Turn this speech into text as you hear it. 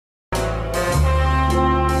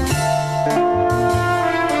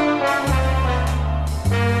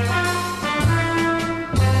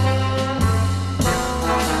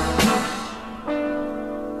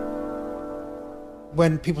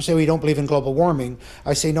when people say we don't believe in global warming,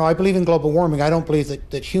 I say, no, I believe in global warming. I don't believe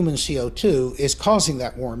that human CO2 is causing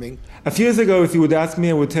that warming. A few years ago, if you would ask me,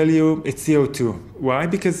 I would tell you it's CO2. Why?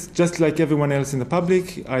 Because just like everyone else in the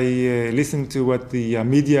public, I listened to what the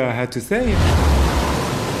media had to say.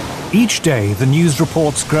 Each day, the news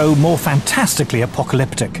reports grow more fantastically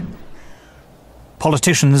apocalyptic.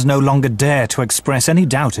 Politicians no longer dare to express any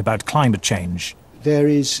doubt about climate change. There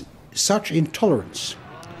is such intolerance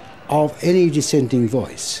of any dissenting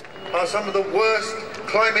voice. Are some of the worst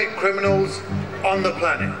climate criminals on the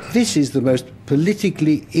planet. This is the most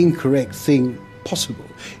politically incorrect thing possible,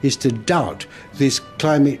 is to doubt this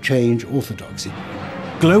climate change orthodoxy.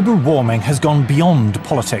 Global warming has gone beyond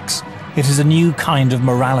politics. It is a new kind of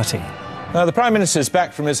morality. Now, the Prime Minister's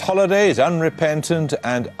back from his holidays, unrepentant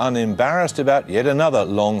and unembarrassed about yet another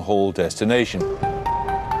long-haul destination.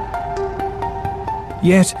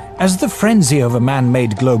 Yet, as the frenzy over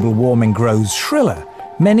man-made global warming grows shriller,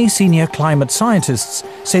 many senior climate scientists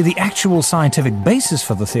say the actual scientific basis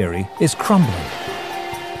for the theory is crumbling.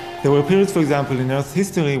 There were periods, for example, in Earth's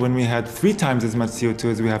history when we had 3 times as much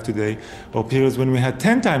CO2 as we have today, or periods when we had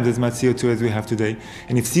 10 times as much CO2 as we have today.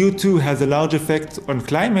 And if CO2 has a large effect on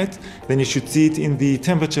climate, then you should see it in the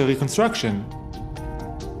temperature reconstruction.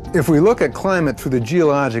 If we look at climate through the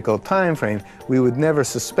geological time frame, we would never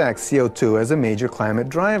suspect CO2 as a major climate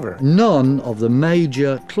driver. None of the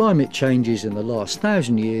major climate changes in the last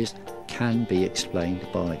 1,000 years can be explained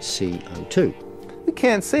by CO2. We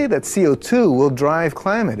can't say that CO2 will drive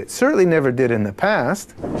climate. It certainly never did in the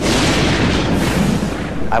past.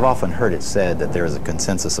 I've often heard it said that there is a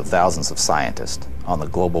consensus of thousands of scientists on the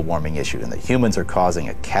global warming issue and that humans are causing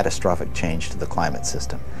a catastrophic change to the climate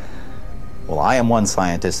system. Well, I am one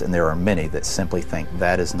scientist, and there are many that simply think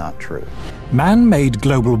that is not true. Man-made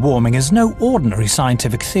global warming is no ordinary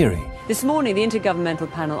scientific theory. This morning, the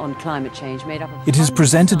Intergovernmental Panel on Climate Change made up of... It is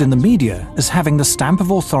presented in the media as having the stamp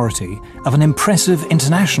of authority of an impressive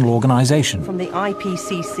international organization. From the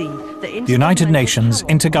IPCC, the United Nations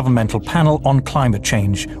Intergovernmental Panel on Climate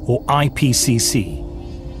Change, or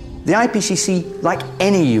IPCC. The IPCC, like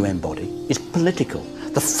any UN body, is political.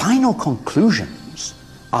 The final conclusions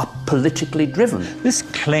are politically driven. This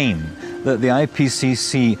claim that the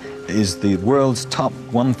IPCC is the world's top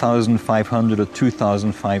 1,500 or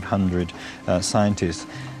 2,500 scientists,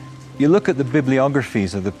 you look at the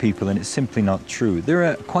bibliographies of the people and it's simply not true. There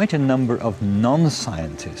are quite a number of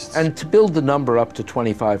non-scientists. And to build the number up to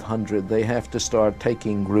 2,500, they have to start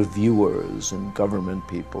taking reviewers and government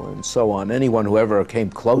people and so on, anyone who ever came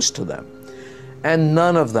close to them. And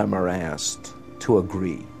none of them are asked to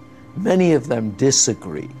agree. Many of them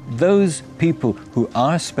disagree. Those people who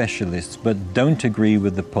are specialists but don't agree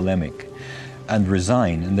with the polemic and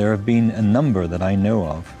resign, and there have been a number that I know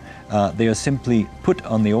of, they are simply put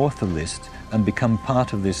on the author list and become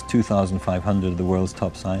part of this 2,500 of the world's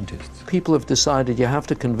top scientists. People have decided you have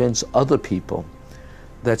to convince other people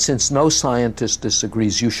that since no scientist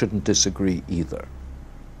disagrees, you shouldn't disagree either.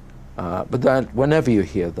 But that, whenever you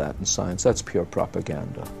hear that in science, that's pure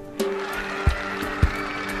propaganda.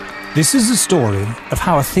 This is a story of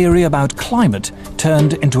how a theory about climate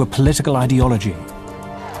turned into a political ideology.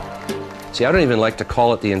 See, I don't even like to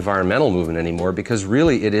call it the environmental movement anymore because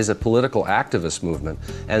really it is a political activist movement,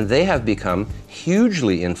 and they have become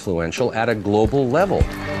hugely influential at a global level.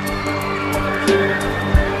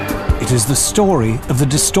 It is the story of the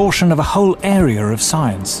distortion of a whole area of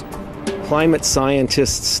science. Climate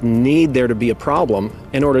scientists need there to be a problem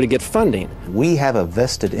in order to get funding. We have a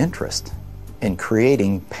vested interest in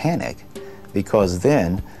creating panic, because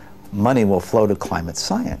then money will flow to climate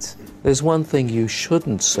science. There's one thing you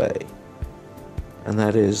shouldn't say, and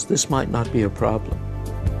that is, this might not be a problem.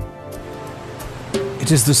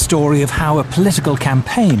 It is the story of how a political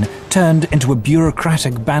campaign turned into a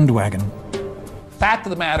bureaucratic bandwagon. Fact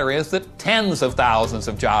of the matter is that tens of thousands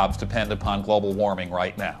of jobs depend upon global warming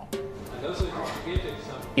right now.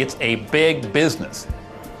 It's a big business.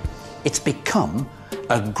 It's become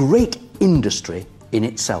a great industry in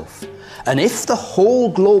itself. And if the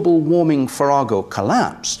whole global warming farrago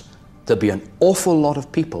collapsed, there'd be an awful lot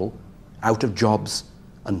of people out of jobs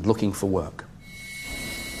and looking for work.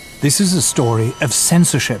 This is a story of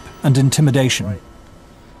censorship and intimidation.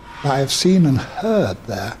 I have seen and heard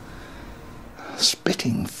their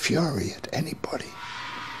spitting fury at anybody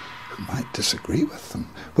who might disagree with them,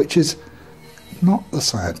 which is not the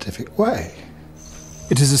scientific way.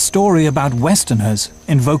 It is a story about Westerners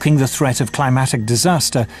invoking the threat of climatic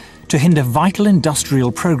disaster to hinder vital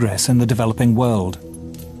industrial progress in the developing world.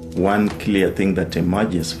 One clear thing that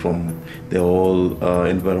emerges from the whole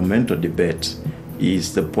environmental debate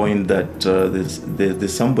is the point that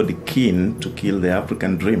there's somebody keen to kill the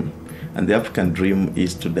African dream, and the African dream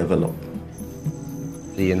is to develop.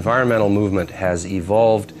 The environmental movement has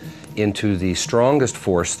evolved into the strongest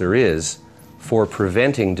force there is for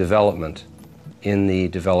preventing development in the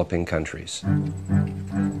developing countries.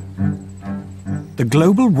 The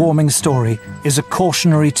global warming story is a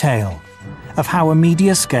cautionary tale of how a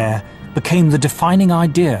media scare became the defining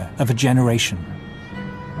idea of a generation.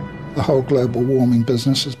 The whole global warming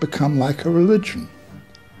business has become like a religion.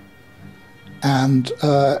 And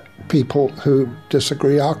people who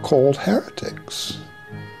disagree are called heretics.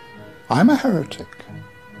 I'm a heretic.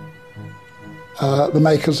 The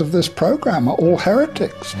makers of this program are all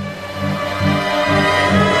heretics.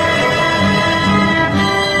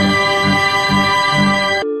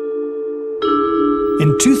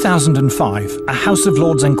 In 2005, a House of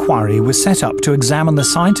Lords inquiry was set up to examine the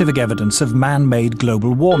scientific evidence of man-made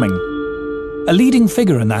global warming. A leading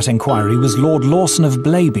figure in that inquiry was Lord Lawson of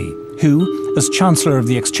Blaby, who, as Chancellor of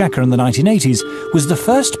the Exchequer in the 1980s, was the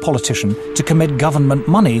first politician to commit government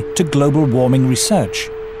money to global warming research.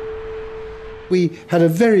 We had a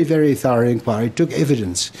very, very thorough inquiry, took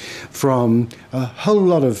evidence from a whole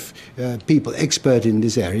lot of people expert in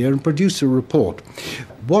this area and produced a report.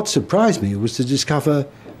 What surprised me was to discover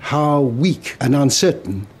how weak and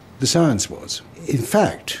uncertain the science was. In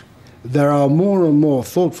fact, there are more and more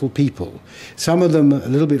thoughtful people, some of them a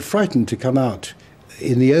little bit frightened to come out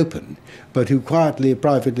in the open, but who quietly,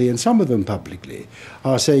 privately, and some of them publicly,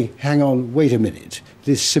 are saying, hang on, wait a minute,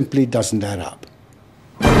 this simply doesn't add up.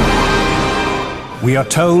 We are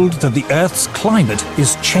told that the Earth's climate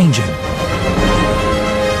is changing.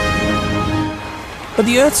 But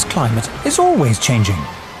the Earth's climate is always changing.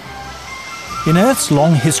 In Earth's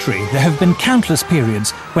long history, there have been countless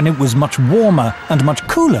periods when it was much warmer and much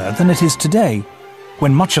cooler than it is today,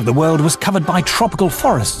 when much of the world was covered by tropical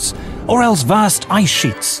forests, or else vast ice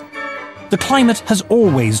sheets. The climate has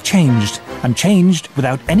always changed, and changed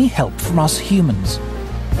without any help from us humans.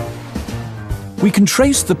 We can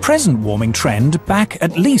trace the present warming trend back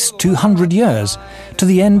at least 200 years, to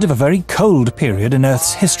the end of a very cold period in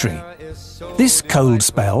Earth's history. This cold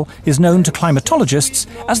spell is known to climatologists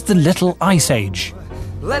as the Little Ice Age.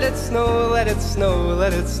 Let it snow, let it snow,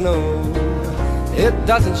 let it snow. It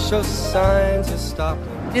doesn't show signs of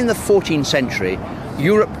stopping. In the 14th century,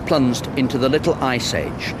 Europe plunged into the Little Ice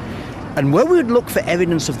Age. And where we would look for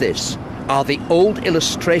evidence of this are the old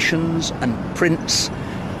illustrations and prints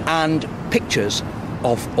and pictures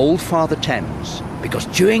of Old Father Thames, because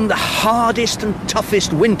during the hardest and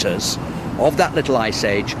toughest winters of that Little Ice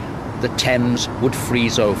Age, the Thames would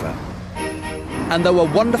freeze over. And there were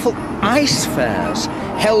wonderful ice fairs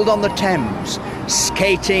held on the Thames,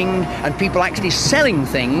 skating and people actually selling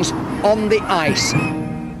things on the ice.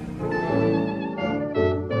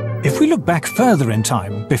 If we look back further in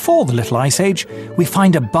time, before the Little Ice Age, we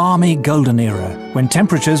find a balmy golden era, when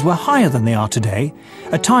temperatures were higher than they are today,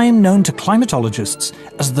 a time known to climatologists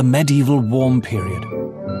as the medieval warm period.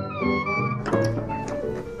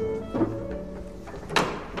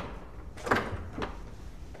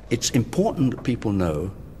 It's important that people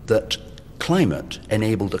know that climate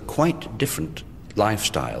enabled a quite different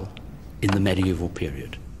lifestyle in the medieval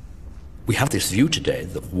period. We have this view today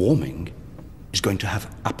that warming is going to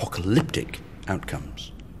have apocalyptic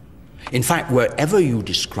outcomes. In fact, wherever you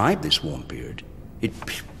describe this warm period, it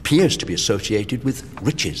appears to be associated with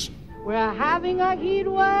riches. We're having a heat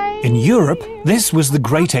wave. In Europe, this was the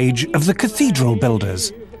great age of the cathedral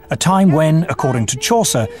builders, a time when, according to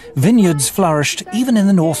Chaucer, vineyards flourished even in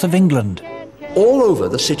the north of England. All over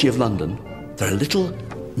the city of London, there are little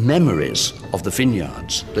memories of the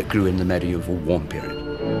vineyards that grew in the medieval warm period.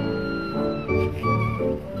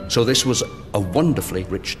 So this was a wonderfully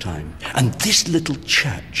rich time. And this little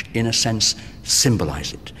church, in a sense,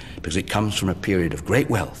 symbolizes it, because it comes from a period of great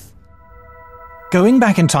wealth. Going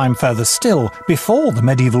back in time further still, before the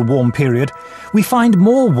medieval warm period, we find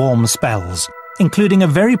more warm spells, including a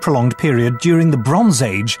very prolonged period during the Bronze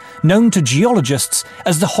Age, known to geologists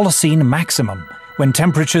as the Holocene Maximum, when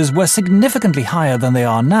temperatures were significantly higher than they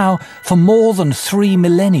are now for more than 3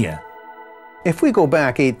 millennia. If we go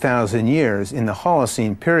back 8,000 years in the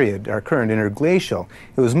Holocene period, our current interglacial,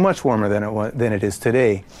 it was much warmer than it is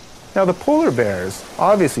today. Now the polar bears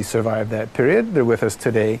obviously survived that period. They're with us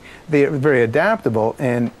today. They are very adaptable,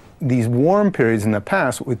 and these warm periods in the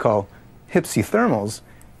past, what we call hypsithermals,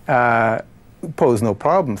 pose no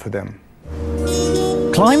problem for them.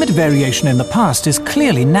 Climate variation in the past is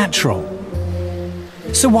clearly natural.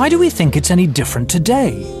 So why do we think it's any different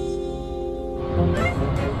today?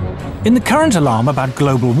 In the current alarm about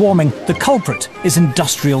global warming, the culprit is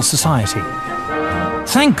industrial society.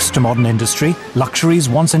 Thanks to modern industry, luxuries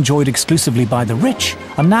once enjoyed exclusively by the rich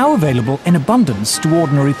are now available in abundance to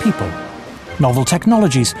ordinary people. Novel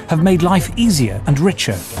technologies have made life easier and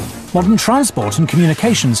richer. Modern transport and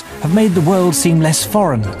communications have made the world seem less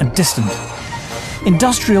foreign and distant.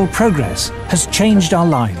 Industrial progress has changed our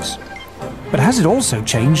lives. But has it also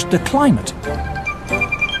changed the climate?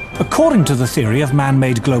 According to the theory of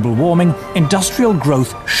man-made global warming, industrial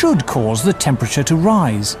growth should cause the temperature to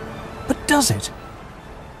rise. But does it?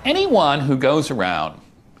 Anyone who goes around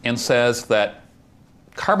and says that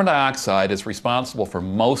carbon dioxide is responsible for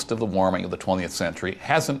most of the warming of the 20th century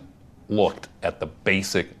hasn't looked at the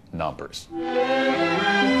basic numbers.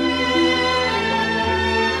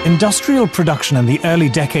 Industrial production in the early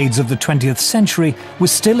decades of the 20th century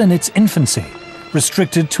was still in its infancy,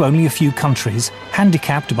 restricted to only a few countries,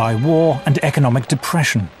 handicapped by war and economic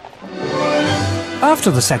depression. After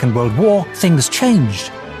the Second World War, things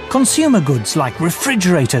changed. Consumer goods like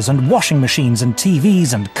refrigerators and washing machines and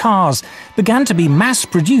TVs and cars began to be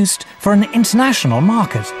mass-produced for an international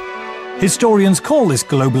market. Historians call this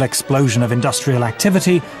global explosion of industrial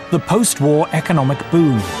activity the post-war economic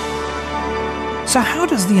boom. So how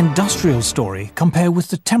does the industrial story compare with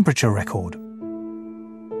the temperature record?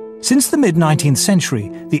 Since the mid-19th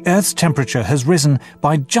century, the Earth's temperature has risen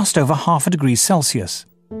by just over ½ degree Celsius.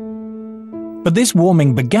 But this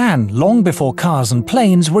warming began long before cars and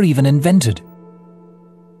planes were even invented.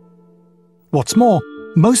 What's more,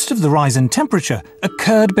 most of the rise in temperature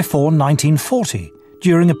occurred before 1940,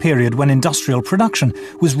 during a period when industrial production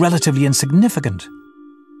was relatively insignificant.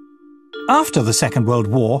 After the Second World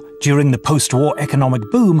War, during the post-war economic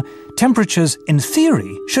boom, temperatures, in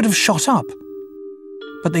theory, should have shot up.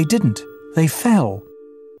 But they didn't. They fell.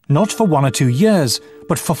 Not for 1 or 2 years,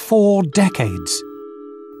 but for 4 decades.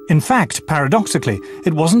 In fact, paradoxically,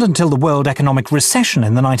 it wasn't until the world economic recession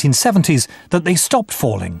in the 1970s that they stopped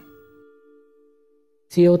falling.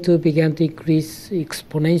 CO2 began to increase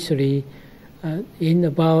exponentially in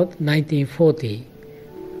about 1940,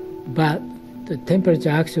 but the temperature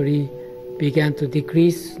actually began to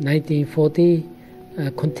decrease 1940,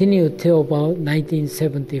 continued till about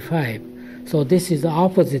 1975. So this is the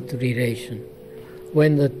opposite relation.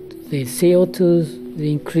 When the CO2 is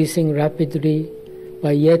increasing rapidly,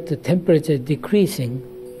 but yet the temperature decreasing,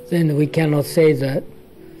 then we cannot say that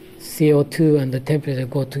CO2 and the temperature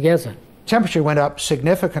go together. Temperature went up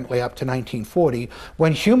significantly up to 1940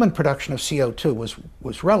 when human production of CO2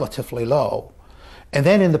 was relatively low. And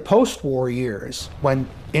then in the post-war years, when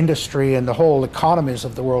industry and the whole economies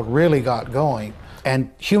of the world really got going, and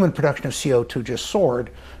human production of CO2 just soared,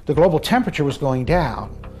 the global temperature was going down.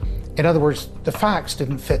 In other words, the facts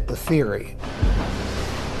didn't fit the theory.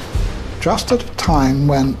 Just at a time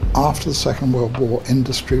when, after the Second World War,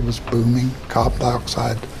 industry was booming, carbon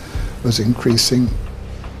dioxide was increasing,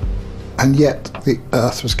 and yet the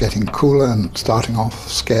Earth was getting cooler and starting off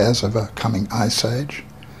scares of a coming ice age.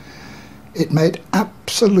 It made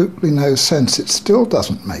absolutely no sense. It still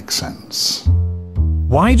doesn't make sense.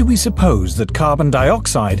 Why do we suppose that carbon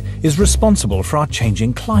dioxide is responsible for our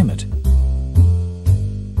changing climate?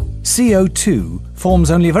 CO2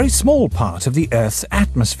 forms only a very small part of the Earth's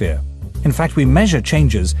atmosphere. In fact, we measure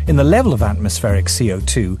changes in the level of atmospheric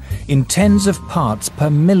CO2 in tens of parts per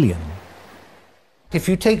million. If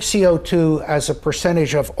you take CO2 as a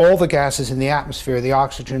percentage of all the gases in the atmosphere, the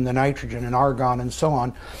oxygen, the nitrogen, and argon, and so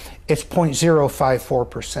on, it's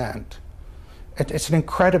 0.054%. It's an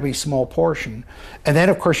incredibly small portion. And then,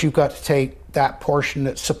 of course, you've got to take that portion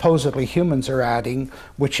that supposedly humans are adding,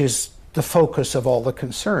 which is the focus of all the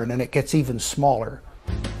concern, and it gets even smaller.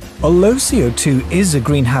 Although CO2 is a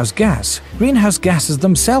greenhouse gas, greenhouse gases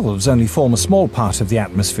themselves only form a small part of the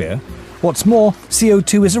atmosphere. What's more,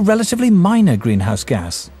 CO2 is a relatively minor greenhouse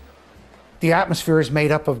gas. The atmosphere is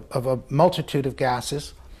made up of a multitude of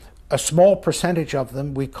gases. A small percentage of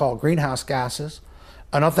them we call greenhouse gases.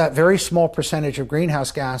 And of that very small percentage of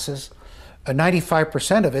greenhouse gases,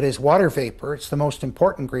 95% of it is water vapor. It's the most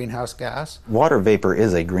important greenhouse gas. Water vapor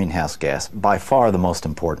is a greenhouse gas, by far the most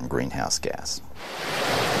important greenhouse gas.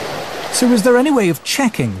 So is there any way of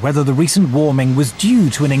checking whether the recent warming was due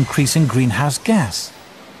to an increase in greenhouse gas?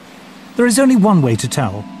 There is only one way to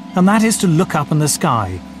tell, and that is to look up in the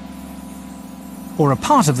sky, or a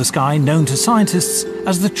part of the sky known to scientists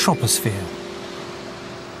as the troposphere.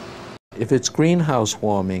 If it's greenhouse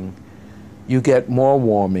warming, you get more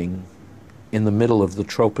warming in the middle of the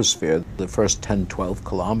troposphere, the first 10, 12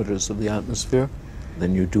 kilometers of the atmosphere,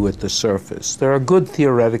 than you do at the surface. There are good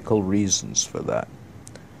theoretical reasons for that,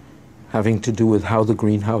 having to do with how the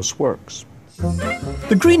greenhouse works.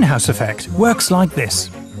 The greenhouse effect works like this.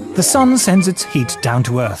 The sun sends its heat down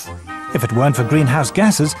to Earth. If it weren't for greenhouse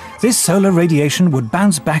gases, this solar radiation would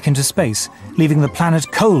bounce back into space, leaving the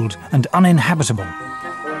planet cold and uninhabitable.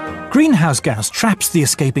 Greenhouse gas traps the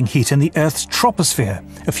escaping heat in the Earth's troposphere,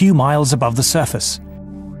 a few miles above the surface.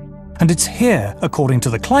 And it's here, according to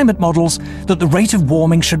the climate models, that the rate of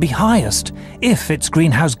warming should be highest, if it's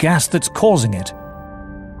greenhouse gas that's causing it.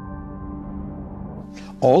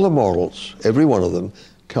 All the models, every one of them,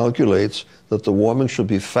 calculates that the warming should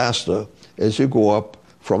be faster as you go up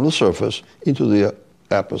from the surface into the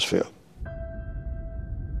atmosphere.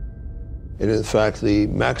 And in fact, the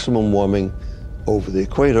maximum warming over the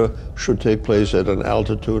equator should take place at an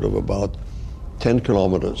altitude of about 10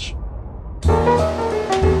 kilometers.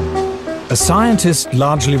 A scientist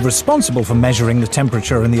largely responsible for measuring the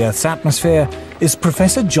temperature in the Earth's atmosphere is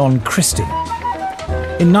Professor John Christie.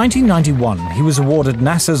 In 1991, he was awarded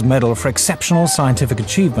NASA's Medal for Exceptional Scientific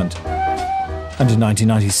Achievement, and in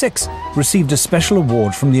 1996 received a special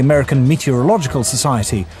award from the American Meteorological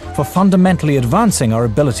Society for fundamentally advancing our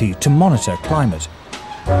ability to monitor climate.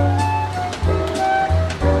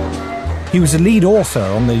 He was a lead author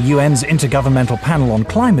on the UN's Intergovernmental Panel on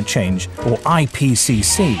Climate Change, or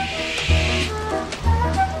IPCC.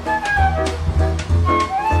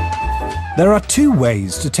 There are two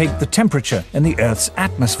ways to take the temperature in the Earth's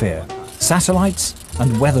atmosphere: satellites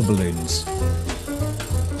and weather balloons.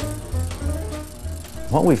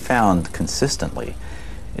 What we found consistently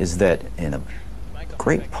is that in a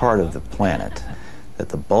great part of the planet, that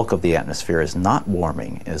the bulk of the atmosphere is not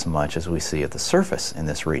warming as much as we see at the surface in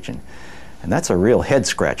this region. And that's a real head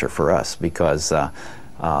scratcher for us, because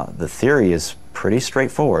the theory is pretty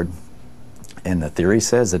straightforward. And the theory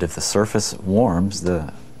says that if the surface warms,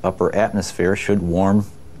 the upper atmosphere should warm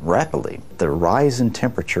rapidly. The rise in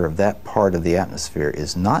temperature of that part of the atmosphere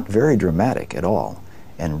is not very dramatic at all,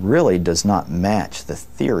 and really does not match the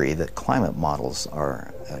theory that climate models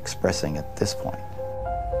are expressing at this point.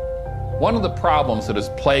 One of the problems that is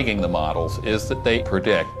plaguing the models is that they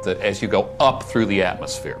predict that as you go up through the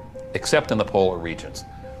atmosphere, except in the polar regions,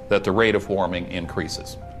 that the rate of warming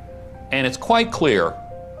increases. And it's quite clear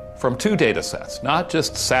from two data sets, not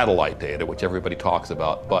just satellite data, which everybody talks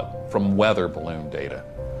about, but from weather balloon data,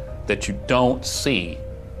 that you don't see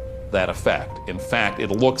that effect. In fact,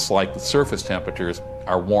 it looks like the surface temperatures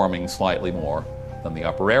are warming slightly more than the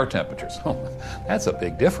upper air temperatures. That's a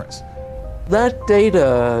big difference. That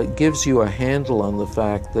data gives you a handle on the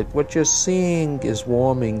fact that what you're seeing is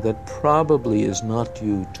warming that probably is not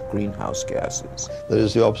due to greenhouse gases. That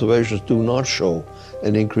is, the observations do not show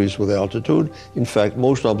an increase with altitude. In fact,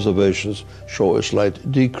 most observations show a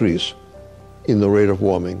slight decrease in the rate of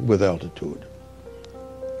warming with altitude.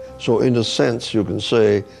 So in a sense, you can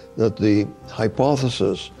say that the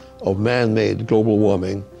hypothesis of man-made global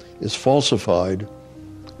warming is falsified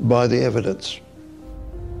by the evidence.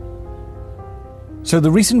 So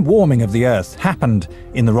the recent warming of the Earth happened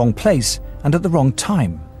in the wrong place and at the wrong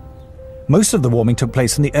time. Most of the warming took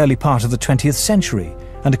place in the early part of the 20th century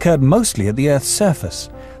and occurred mostly at the Earth's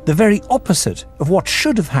surface, the very opposite of what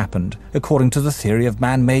should have happened according to the theory of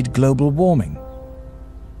man-made global warming.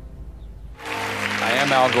 I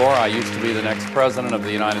am Al Gore. I used to be the next president of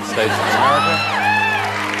the United States of America.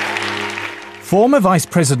 Former Vice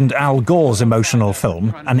President Al Gore's emotional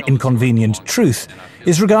film, An Inconvenient Truth,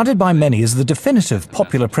 is regarded by many as the definitive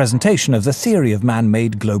popular presentation of the theory of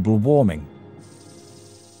man-made global warming.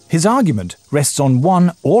 His argument rests on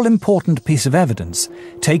one all-important piece of evidence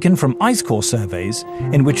taken from ice core surveys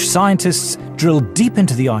in which scientists drilled deep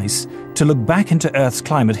into the ice to look back into Earth's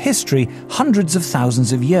climate history hundreds of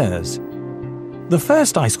thousands of years. The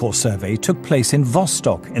first ice core survey took place in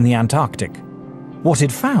Vostok in the Antarctic. What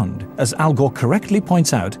it found, as Al Gore correctly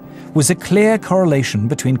points out, was a clear correlation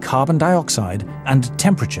between carbon dioxide and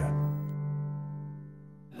temperature.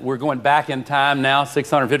 We're going back in time now,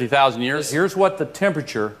 650,000 years. Here's what the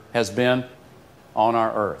temperature has been on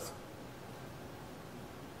our Earth.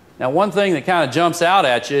 Now, one thing that kind of jumps out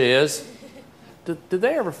at you is, did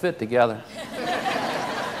they ever fit together?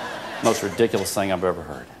 Most ridiculous thing I've ever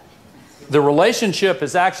heard. The relationship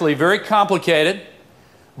is actually very complicated,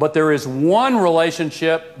 but there is one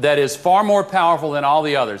relationship that is far more powerful than all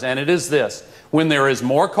the others, and it is this. When there is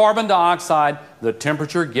more carbon dioxide, the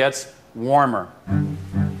temperature gets warmer.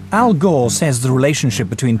 Al Gore says the relationship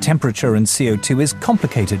between temperature and CO2 is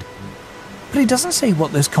complicated, but he doesn't say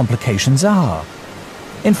what those complications are.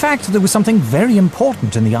 In fact, there was something very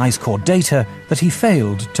important in the ice core data that he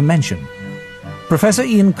failed to mention. Professor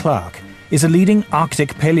Ian Clark is a leading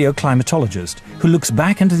Arctic paleoclimatologist who looks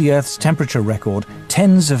back into the Earth's temperature record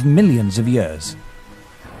tens of millions of years.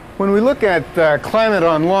 When we look at climate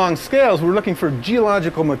on long scales, we're looking for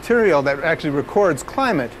geological material that actually records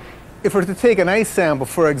climate if we're to take an ice sample,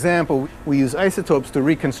 for example, we use isotopes to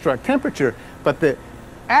reconstruct temperature, but the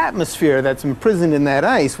atmosphere that's imprisoned in that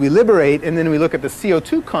ice, we liberate, and then we look at the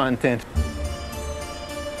CO2 content.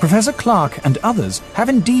 Professor Clark and others have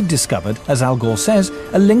indeed discovered, as Al Gore says,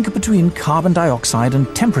 a link between carbon dioxide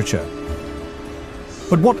and temperature.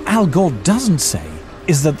 But what Al Gore doesn't say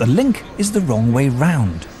is that the link is the wrong way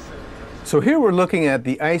round. So here we're looking at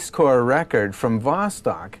the ice core record from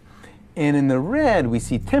Vostok, and in the red we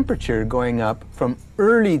see temperature going up from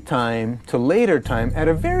early time to later time at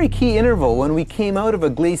a very key interval when we came out of a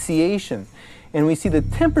glaciation. And we see the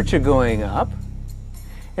temperature going up,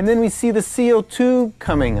 and then we see the CO2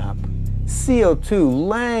 coming up. CO2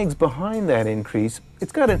 lags behind that increase.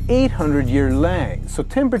 It's got an 800-year lag, so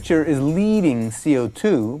temperature is leading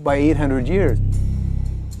CO2 by 800 years.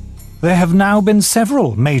 There have now been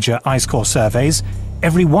several major ice core surveys.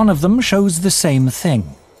 Every one of them shows the same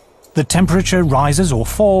thing. The temperature rises or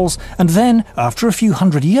falls, and then, after a few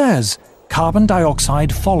hundred years, carbon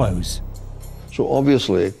dioxide follows. So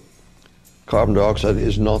obviously, carbon dioxide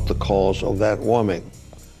is not the cause of that warming.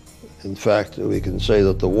 In fact, we can say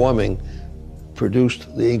that the warming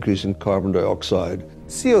produced the increase in carbon dioxide.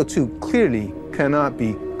 CO2 clearly cannot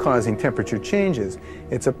be causing temperature changes.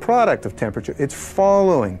 It's a product of temperature. It's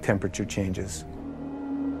following temperature changes.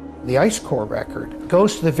 The ice core record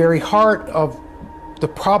goes to the very heart of the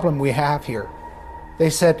problem we have here. They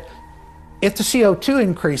said, if the CO2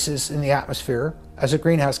 increases in the atmosphere as a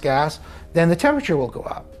greenhouse gas, then the temperature will go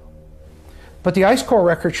up. But the ice core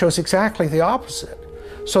record shows exactly the opposite.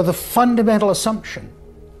 So the fundamental assumption,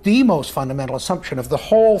 the most fundamental assumption of the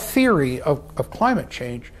whole theory of climate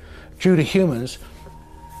change due to humans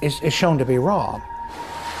is shown to be wrong.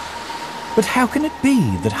 But how can it be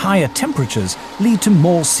that higher temperatures lead to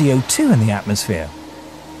more CO2 in the atmosphere?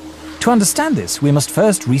 To understand this, we must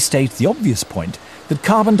first restate the obvious point that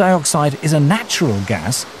carbon dioxide is a natural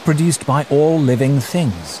gas produced by all living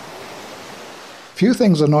things. Few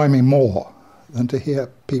things annoy me more than to hear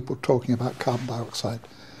people talking about carbon dioxide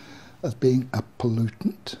as being a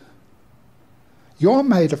pollutant. You're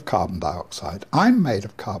made of carbon dioxide. I'm made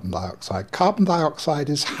of carbon dioxide. Carbon dioxide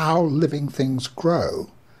is how living things grow.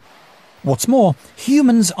 What's more,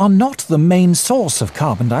 humans are not the main source of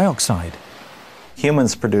carbon dioxide.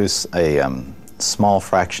 Humans produce a small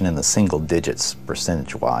fraction in the single digits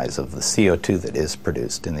percentage-wise of the CO2 that is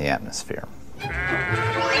produced in the atmosphere.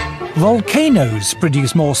 Volcanoes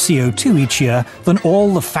produce more CO2 each year than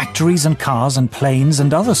all the factories and cars and planes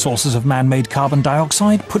and other sources of man-made carbon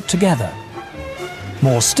dioxide put together.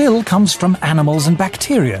 More still comes from animals and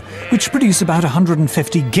bacteria, which produce about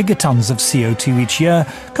 150 gigatons of CO2 each year,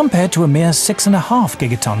 compared to a mere 6.5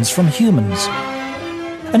 gigatons from humans.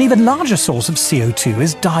 An even larger source of CO2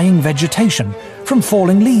 is dying vegetation, from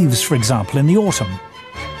falling leaves, for example, in the autumn.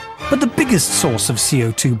 But the biggest source of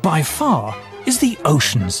CO2 by far is the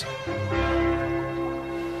oceans.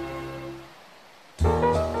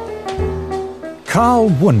 Carl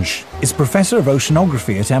Wunsch is Professor of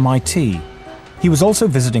Oceanography at MIT. He was also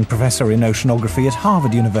visiting Professor in Oceanography at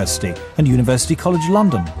Harvard University and University College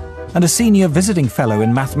London, and a Senior Visiting Fellow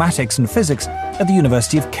in Mathematics and Physics at the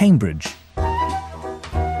University of Cambridge.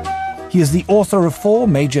 He is the author of 4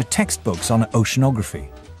 major textbooks on oceanography.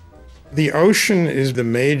 The ocean is the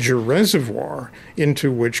major reservoir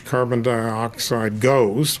into which carbon dioxide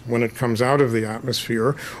goes when it comes out of the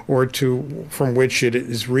atmosphere, or from which it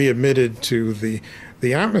is re-emitted to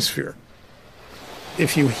the atmosphere.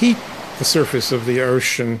 If you heat the surface of the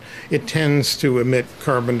ocean, it tends to emit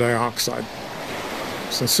carbon dioxide.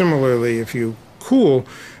 So similarly, if you cool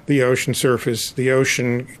the ocean surface, the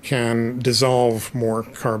ocean can dissolve more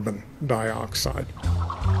carbon dioxide.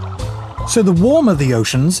 So the warmer the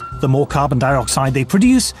oceans, the more carbon dioxide they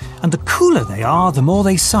produce, and the cooler they are, the more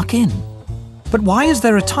they suck in. But why is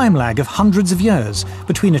there a time lag of hundreds of years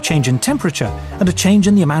between a change in temperature and a change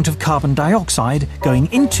in the amount of carbon dioxide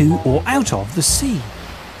going into or out of the sea?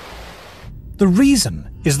 The reason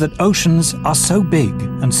is that oceans are so big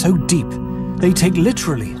and so deep, they take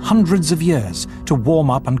literally hundreds of years to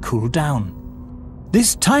warm up and cool down.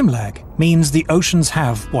 This time lag means the oceans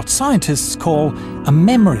have what scientists call a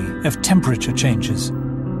memory of temperature changes.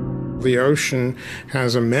 The ocean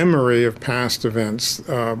has a memory of past events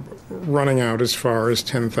running out as far as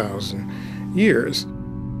 10,000 years.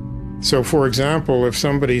 So, for example, if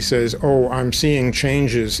somebody says, "Oh, I'm seeing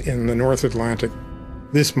changes in the North Atlantic,"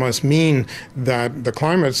 this must mean that the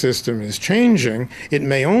climate system is changing. It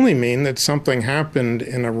may only mean that something happened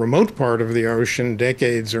in a remote part of the ocean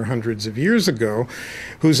decades or hundreds of years ago,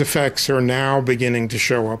 whose effects are now beginning to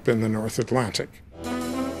show up in the North Atlantic.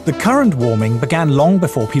 The current warming began long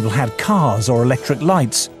before people had cars or electric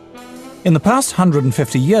lights. In the past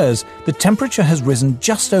 150 years, the temperature has risen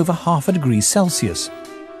just over half a degree Celsius.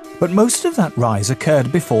 But most of that rise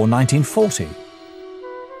occurred before 1940.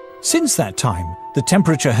 Since that time, the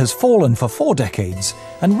temperature has fallen for 4 decades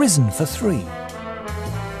and risen for 3.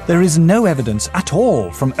 There is no evidence at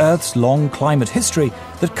all from Earth's long climate history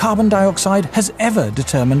that carbon dioxide has ever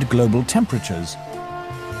determined global temperatures.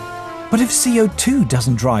 But if CO2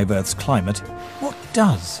 doesn't drive Earth's climate, what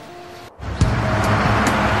does?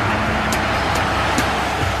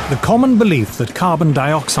 The common belief that carbon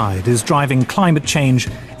dioxide is driving climate change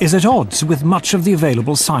is at odds with much of the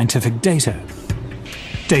available scientific data.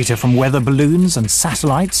 Data from weather balloons and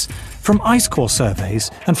satellites, from ice core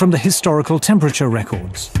surveys, and from the historical temperature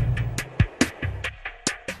records.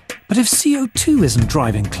 But if CO2 isn't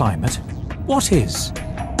driving climate, what is?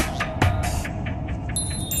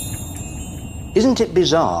 Isn't it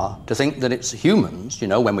bizarre to think that it's humans,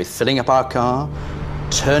 when we're filling up our car,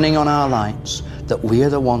 turning on our lights, that we're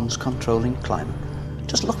the ones controlling climate?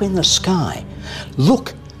 Just look in the sky.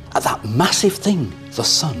 Look at that massive thing, the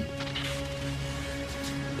sun.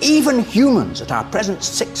 Even humans at our present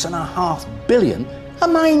 6.5 billion are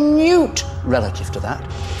minute relative to that.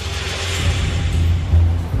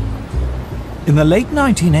 In the late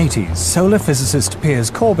 1980s, solar physicist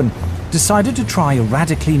Piers Corbyn decided to try a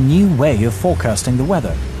radically new way of forecasting the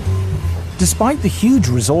weather. Despite the huge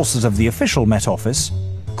resources of the official Met Office,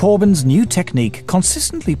 Corbyn's new technique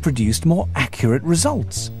consistently produced more accurate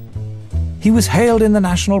results. He was hailed in the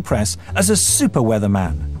national press as a super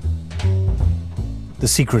weatherman. The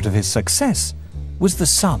secret of his success was the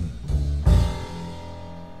sun.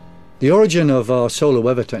 The origin of our solar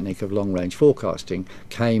weather technique of long-range forecasting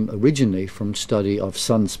came originally from study of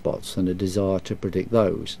sunspots and a desire to predict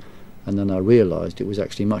those. And then I realised it was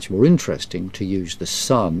actually much more interesting to use the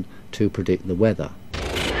sun to predict the weather.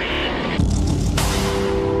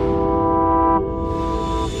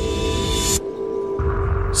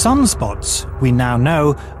 Sunspots, we now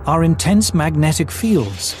know, are intense magnetic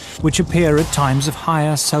fields which appear at times of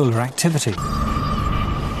higher solar activity.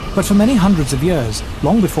 But for many hundreds of years,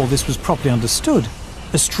 long before this was properly understood,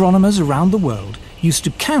 astronomers around the world used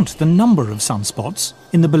to count the number of sunspots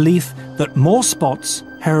in the belief that more spots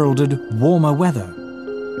heralded warmer weather.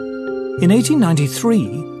 In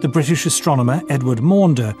 1893, the British astronomer Edward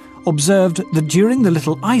Maunder observed that during the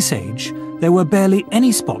Little Ice Age, there were barely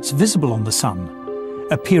any spots visible on the sun,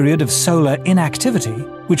 a period of solar inactivity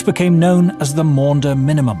which became known as the Maunder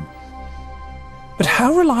minimum. But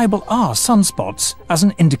how reliable are sunspots as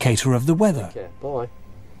an indicator of the weather? Okay, bye.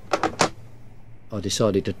 I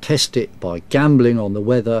decided to test it by gambling on the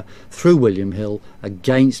weather through William Hill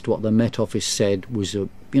against what the Met Office said was a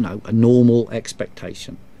normal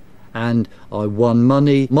expectation. And I won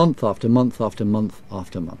money month after month after month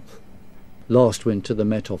after month. Last winter the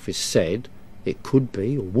Met Office said it could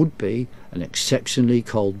be or would be an exceptionally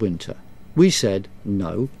cold winter. We said,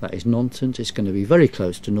 no, that is nonsense, it's going to be very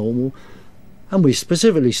close to normal. And we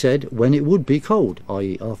specifically said when it would be cold,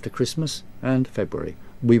 i.e. after Christmas and February.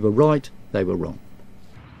 We were right, they were wrong.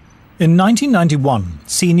 In 1991,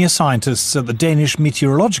 senior scientists at the Danish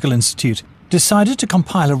Meteorological Institute decided to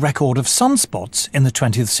compile a record of sunspots in the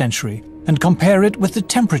 20th century and compare it with the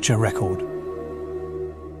temperature record.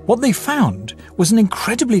 What they found was an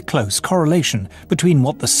incredibly close correlation between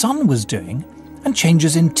what the sun was doing and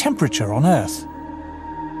changes in temperature on Earth.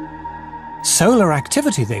 Solar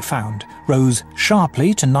activity, they found, rose sharply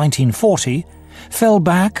to 1940, fell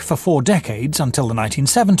back for 4 decades until the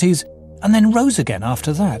 1970s, and then rose again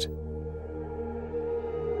after that.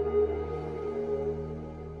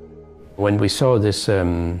 When we saw this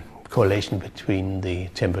correlation between the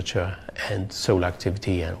temperature and solar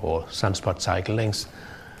activity or sunspot cycle lengths,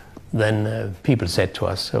 then people said to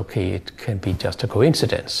us, okay, it can be just a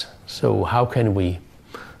coincidence. So how can we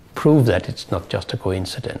prove that it's not just a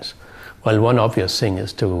coincidence? Well, one obvious thing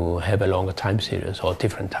is to have a longer time series or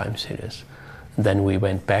different time series. Then we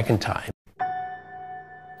went back in time.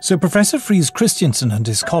 So Professor Friis Christiansen and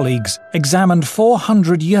his colleagues examined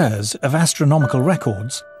 400 years of astronomical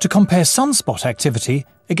records to compare sunspot activity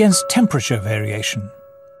against temperature variation.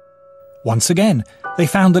 Once again, they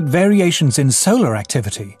found that variations in solar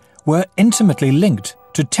activity were intimately linked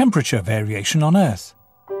to temperature variation on Earth.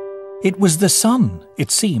 It was the sun,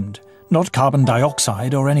 it seemed, not carbon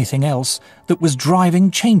dioxide or anything else, that was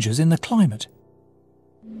driving changes in the climate.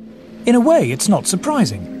 In a way, it's not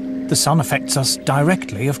surprising. The sun affects us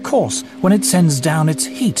directly, of course, when it sends down its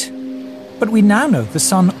heat. But we now know the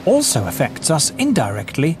sun also affects us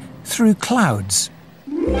indirectly through clouds.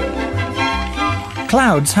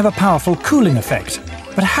 Clouds have a powerful cooling effect,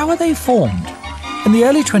 but how are they formed? In the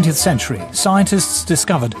early 20th century, scientists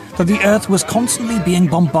discovered that the Earth was constantly being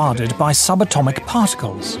bombarded by subatomic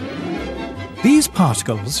particles. These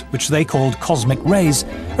particles, which they called cosmic rays,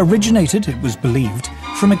 originated, it was believed,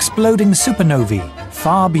 from exploding supernovae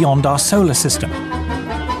far beyond our solar system.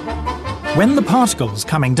 When the particles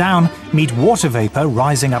coming down meet water vapor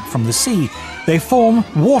rising up from the sea, they form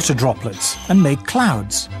water droplets and make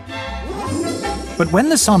clouds. But when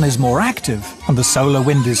the sun is more active and the solar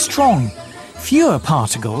wind is strong, fewer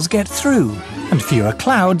particles get through and fewer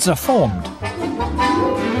clouds are formed.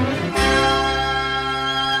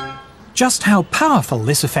 Just how powerful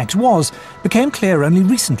this effect was became clear only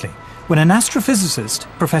recently, when an astrophysicist,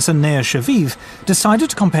 Professor Nir Shaviv,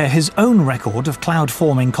 decided to compare his own record of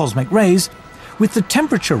cloud-forming cosmic rays with the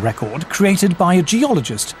temperature record created by a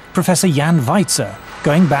geologist, Professor Jan Weitzer,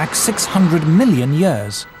 going back 600 million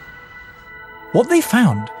years. What they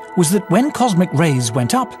found was that when cosmic rays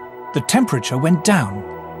went up, the temperature went down.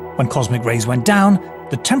 When cosmic rays went down,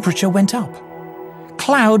 the temperature went up.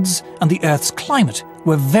 Clouds and the Earth's climate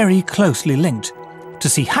were very closely linked. To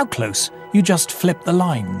see how close, you just flip the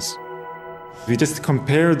lines. We just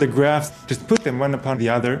compared the graphs, just put them one upon the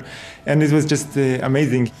other, and it was just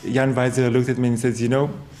amazing. Jan Weitzer looked at me and says, you know,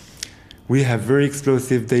 we have very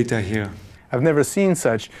explosive data here. I've never seen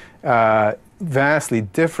such vastly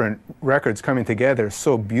different records coming together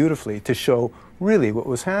so beautifully to show really what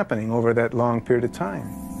was happening over that long period of time.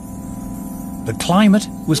 The climate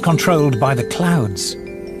was controlled by the clouds.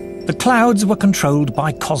 The clouds were controlled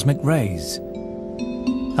by cosmic rays.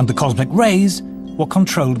 And the cosmic rays were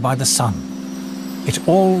controlled by the sun. It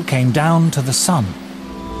all came down to the sun.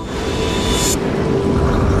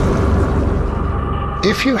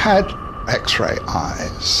 If you had X-ray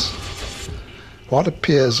eyes, what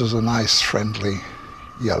appears as a nice, friendly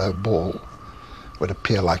yellow ball would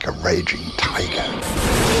appear like a raging tiger.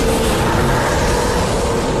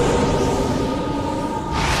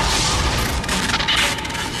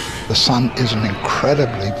 The sun is an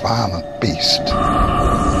incredibly violent beast,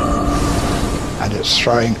 and it's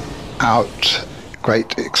throwing out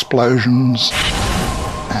great explosions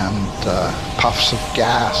and puffs of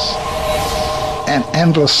gas, an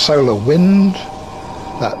endless solar wind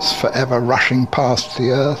that's forever rushing past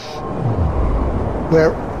the Earth.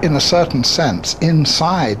 We're, in a certain sense,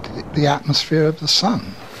 inside the atmosphere of the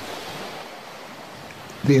sun.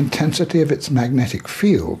 The intensity of its magnetic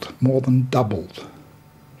field more than doubled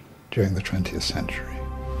during the 20th century.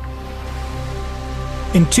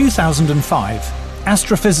 In 2005,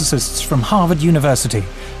 astrophysicists from Harvard University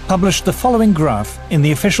published the following graph in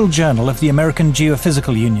the official journal of the American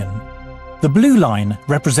Geophysical Union. The blue line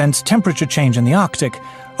represents temperature change in the Arctic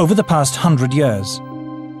over the past 100 years.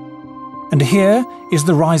 And here is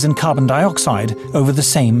the rise in carbon dioxide over the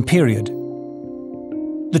same period.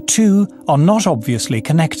 The two are not obviously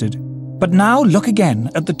connected. But now look again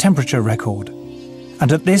at the temperature record,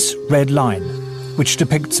 and at this red line, which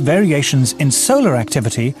depicts variations in solar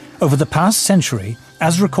activity over the past century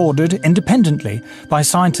as recorded independently by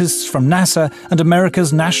scientists from NASA and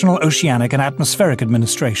America's National Oceanic and Atmospheric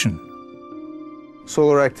Administration.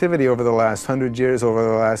 Solar activity over the last 100 years, over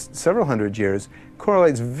the last several hundred years,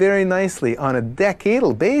 correlates very nicely on a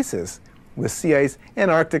decadal basis with sea ice and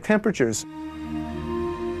Arctic temperatures.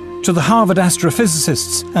 To the Harvard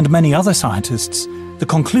astrophysicists and many other scientists, the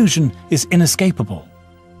conclusion is inescapable.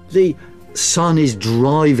 The sun is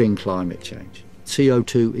driving climate change.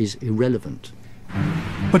 CO2 is irrelevant.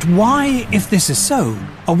 But why, if this is so,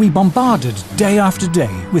 are we bombarded day after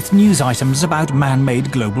day with news items about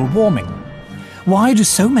man-made global warming? Why do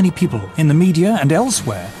so many people in the media and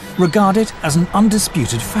elsewhere regard it as an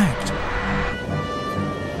undisputed fact?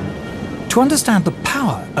 To understand the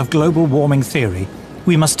power of global warming theory,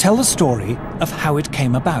 we must tell the story of how it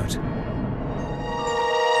came about.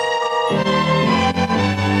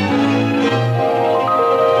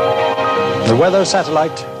 The weather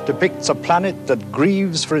satellite depicts a planet that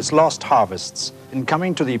grieves for its lost harvests in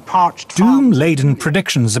coming to the parched... Doom-laden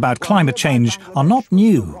predictions about climate change are not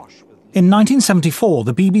new. In 1974,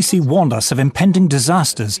 the BBC warned us of impending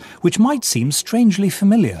disasters which might seem strangely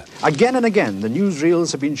familiar. Again and again, the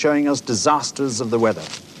newsreels have been showing us disasters of the weather.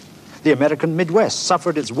 The American Midwest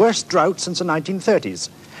suffered its worst drought since the 1930s,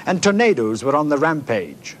 and tornadoes were on the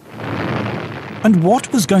rampage. And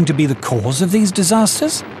what was going to be the cause of these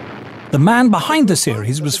disasters? The man behind the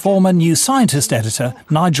series was former New Scientist editor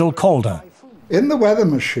Nigel Calder. In The Weather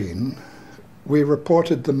Machine, we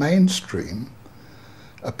reported the mainstream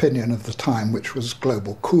opinion of the time, which was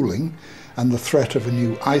global cooling and the threat of a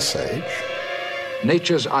new ice age.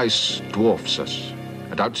 Nature's ice dwarfs us.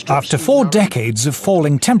 After 4 decades of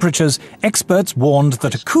falling temperatures, experts warned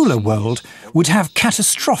that a cooler world would have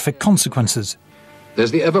catastrophic consequences.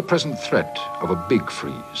 There's the ever-present threat of a big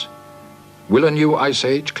freeze. Will a new ice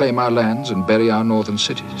age claim our lands and bury our northern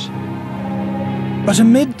cities? But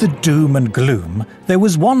amid the doom and gloom, there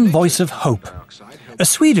was one voice of hope. A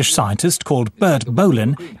Swedish scientist called Bert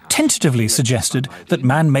Bolin tentatively suggested that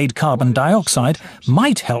man-made carbon dioxide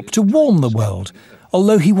might help to warm the world,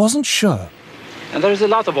 although he wasn't sure. And there is a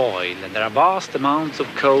lot of oil, and there are vast amounts of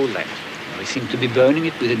coal left. And we seem to be burning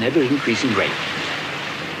it with an ever-increasing rate.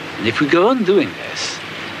 And if we go on doing this,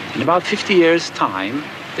 in about 50 years' time,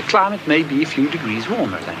 the climate may be a few degrees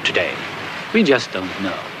warmer than today. We just don't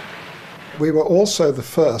know. We were also the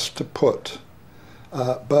first to put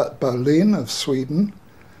Bert Bolin of Sweden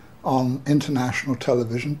on international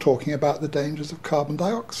television talking about the dangers of carbon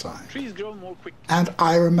dioxide. And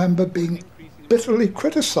I remember being bitterly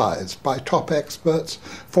criticized by top experts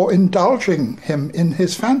for indulging him in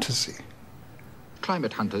his fantasy.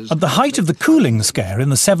 Climate hunters... At the height of the cooling scare in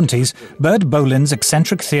the 70s, Bert Bolin's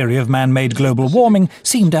eccentric theory of man-made global warming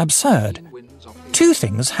seemed absurd. 2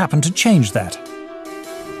 things happened to change that.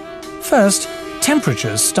 First,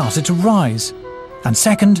 temperatures started to rise. And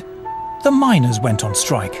second, the miners went on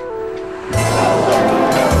strike.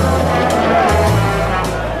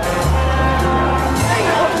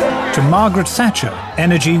 To Margaret Thatcher,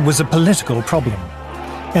 energy was a political problem.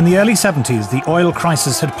 In the early 70s, the oil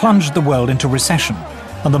crisis had plunged the world into recession,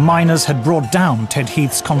 and the miners had brought down Ted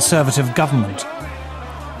Heath's Conservative government.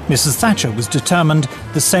 Mrs. Thatcher was determined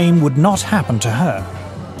the same would not happen to her.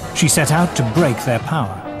 She set out to break their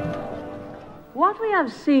power. What we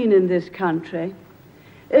have seen in this country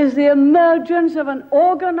is the emergence of an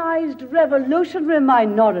organized revolutionary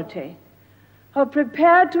minority who are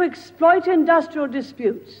prepared to exploit industrial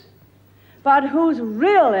disputes, but whose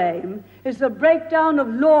real aim is the breakdown of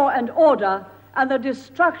law and order and the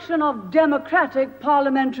destruction of democratic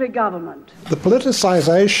parliamentary government. The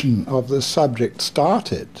politicization of this subject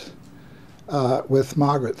started with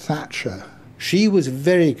Margaret Thatcher. She was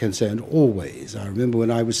very concerned always, I remember when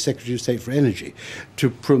I was Secretary of State for Energy, to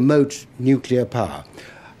promote nuclear power.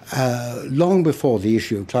 Long before the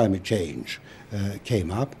issue of climate change came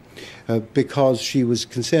up, because she was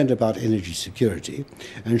concerned about energy security,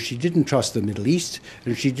 and she didn't trust the Middle East,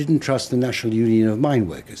 and she didn't trust the National Union of Mine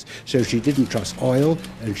Workers. So she didn't trust oil,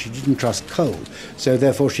 and she didn't trust coal. So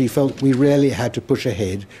therefore she felt we really had to push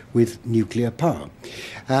ahead with nuclear power.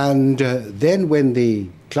 And then when the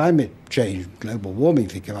climate change, global warming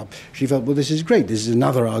thing came up, she felt, well, this is great. This is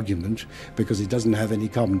another argument, because it doesn't have any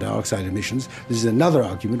carbon dioxide emissions. This is another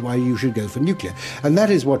argument why you should go for nuclear. And that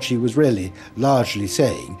is what she was really largely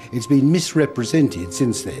saying. It's been misrepresented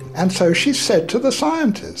since then. And so she said to the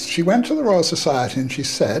scientists, she went to the Royal Society and she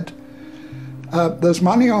said, there's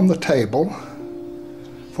money on the table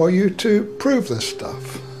for you to prove this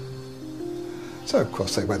stuff. So, of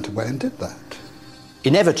course, they went away and did that.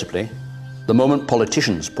 Inevitably, the moment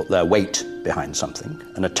politicians put their weight behind something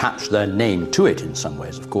and attach their name to it in some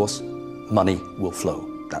ways, of course, money will flow.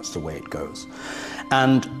 That's the way it goes.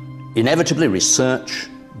 And inevitably, research,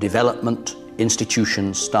 development,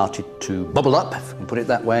 institutions started to bubble up, if we can put it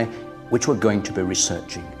that way, which were going to be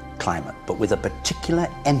researching climate, but with a particular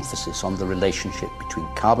emphasis on the relationship between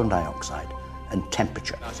carbon dioxide and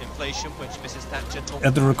temperature.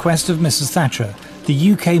 At the request of Mrs. Thatcher,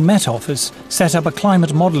 the UK Met Office set up a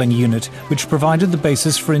climate modelling unit which provided the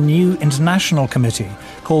basis for a new international committee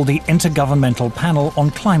called the Intergovernmental Panel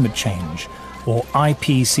on Climate Change, or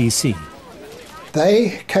IPCC.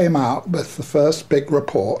 They came out with the first big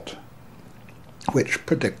report which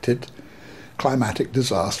predicted climatic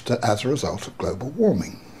disaster as a result of global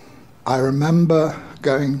warming. I remember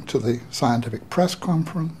going to the scientific press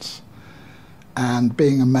conference and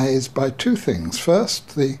being amazed by 2 things.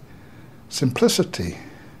 First, the simplicity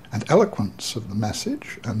and eloquence of the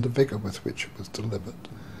message and the vigour with which it was delivered.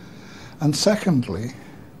 And secondly,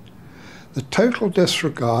 the total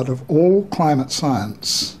disregard of all climate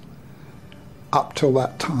science up till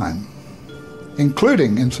that time,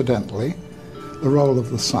 including, incidentally, the role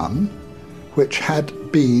of the sun, which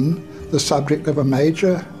had been the subject of a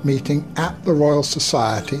major meeting at the Royal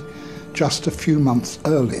Society just a few months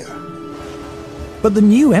earlier. But the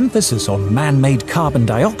new emphasis on man-made carbon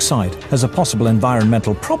dioxide as a possible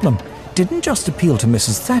environmental problem didn't just appeal to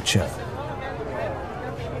Mrs. Thatcher.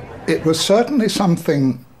 It was certainly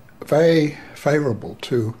something very favourable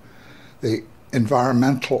to the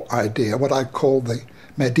environmental idea, what I call the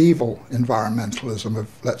medieval environmentalism of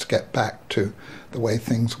let's get back to the way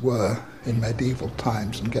things were in medieval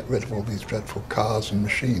times and get rid of all these dreadful cars and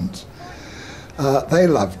machines. They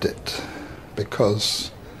loved it.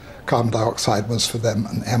 because carbon dioxide was for them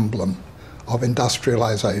an emblem of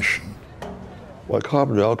industrialization. Well,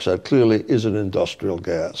 carbon dioxide clearly is an industrial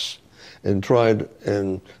gas, and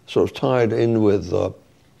sort of tied in with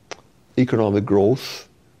economic growth,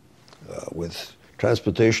 with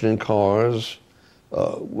transportation in cars,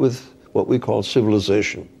 with what we call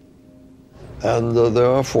civilization. And there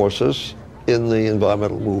are forces in the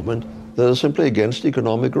environmental movement that are simply against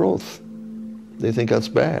economic growth. They think that's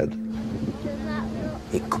bad.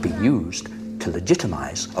 It could be used to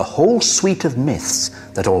legitimize a whole suite of myths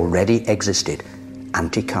that already existed: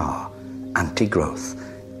 anti-car, anti-growth,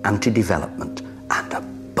 anti-development, and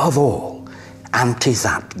above all, anti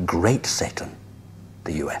that great Satan,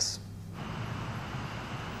 the US.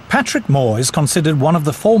 Patrick Moore is considered one of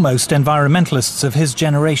the foremost environmentalists of his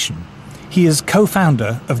generation. He is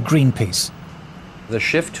co-founder of Greenpeace. The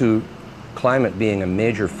shift to climate being a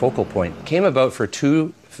major focal point came about for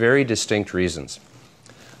two very distinct reasons.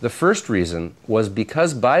 The first reason was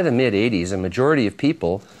because by the mid-'80s, a majority of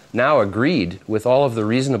people now agreed with all of the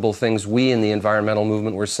reasonable things we in the environmental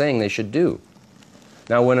movement were saying they should do.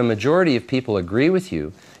 Now, when a majority of people agree with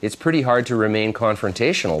you, it's pretty hard to remain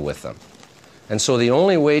confrontational with them. And so the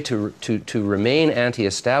only way to remain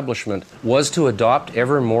anti-establishment was to adopt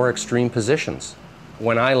ever more extreme positions.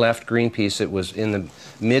 When I left Greenpeace, it was in the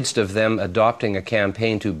midst of them adopting a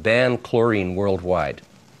campaign to ban chlorine worldwide.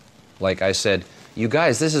 Like I said, you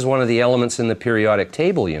guys, this is one of the elements in the periodic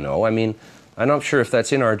table, you know. I mean, I'm not sure if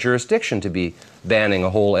that's in our jurisdiction to be banning a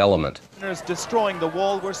whole element. Destroying the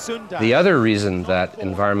wall were soon down. The other reason that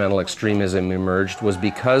environmental extremism emerged was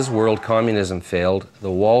because world communism failed,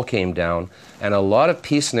 the wall came down, and a lot of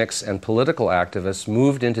peaceniks and political activists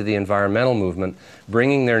moved into the environmental movement,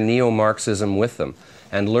 bringing their neo-Marxism with them,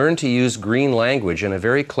 and learned to use green language in a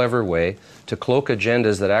very clever way to cloak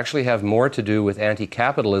agendas that actually have more to do with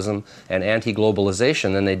anti-capitalism and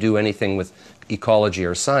anti-globalization than they do anything with ecology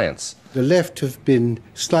or science. The left have been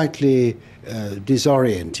slightly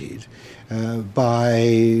disoriented by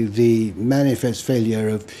the manifest failure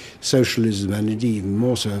of socialism and indeed even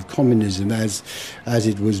more so of communism as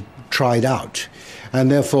it was tried out. And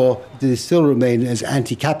therefore they still remain as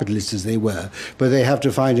anti-capitalist as they were, but they have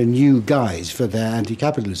to find a new guise for their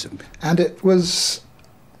anti-capitalism. And it was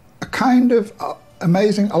a kind of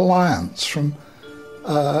amazing alliance from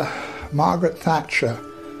Margaret Thatcher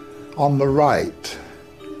on the right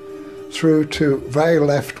through to very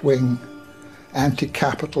left-wing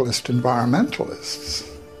anti-capitalist environmentalists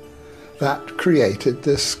that created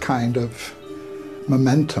this kind of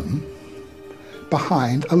momentum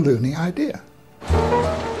behind a loony idea.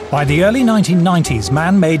 By the early 1990s,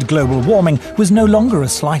 man-made global warming was no longer a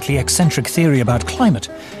slightly eccentric theory about climate.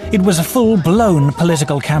 It was a full-blown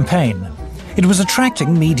political campaign. It was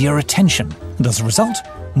attracting media attention, and as a result,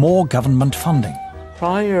 more government funding.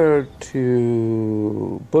 Prior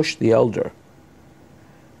to Bush the Elder,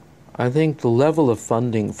 I think the level of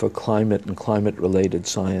funding for climate and climate-related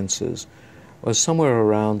sciences was somewhere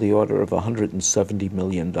around the order of $170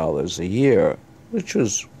 million a year, which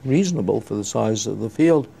was reasonable for the size of the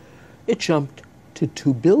field. It jumped to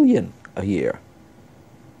 $2 billion a year,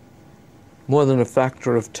 more than a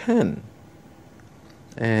factor of 10.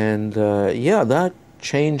 And yeah, that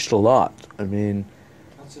changed a lot. I mean,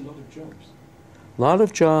 that's a lot of jobs. A lot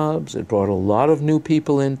of jobs. It brought a lot of new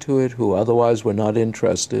people into it who otherwise were not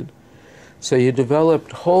interested. So you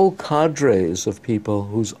developed whole cadres of people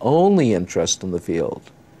whose only interest in the field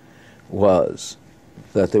was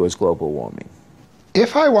that there was global warming.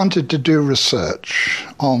 If I wanted to do research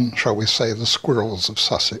on, shall we say, the squirrels of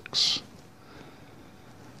Sussex,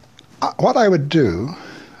 what I would do,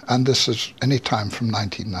 and this is any time from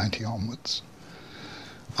 1990 onwards,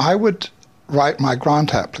 I would write my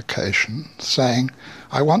grant application saying,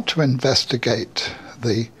 I want to investigate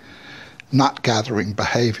the nut-gathering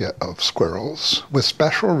behavior of squirrels with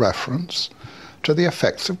special reference to the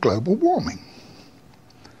effects of global warming.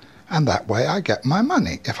 And that way I get my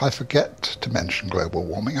money. If I forget to mention global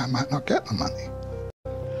warming, I might not get the money.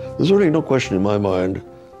 There's really no question in my mind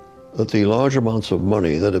that the large amounts of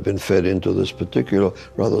money that have been fed into this particular,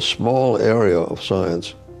 rather small area of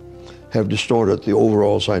science have distorted the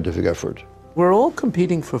overall scientific effort. We're all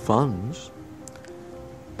competing for funds.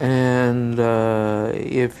 And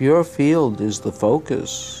if your field is the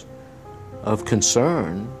focus of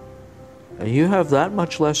concern, you have that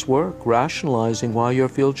much less work rationalizing why your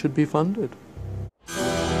field should be funded.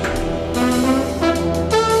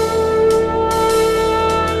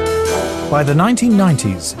 By the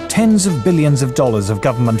 1990s, tens of billions of dollars of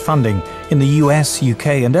government funding in the US,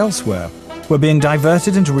 UK and elsewhere were being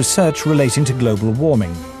diverted into research relating to global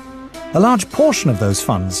warming. A large portion of those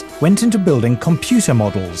funds went into building computer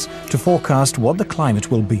models to forecast what the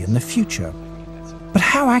climate will be in the future. But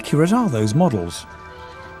how accurate are those models?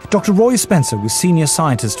 Dr. Roy Spencer was Senior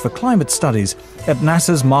Scientist for Climate Studies at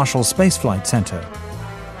NASA's Marshall Space Flight Center.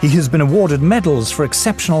 He has been awarded medals for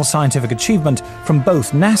exceptional scientific achievement from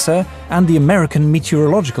both NASA and the American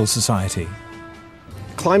Meteorological Society.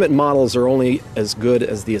 Climate models are only as good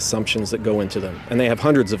as the assumptions that go into them, and they have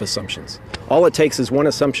hundreds of assumptions. All it takes is one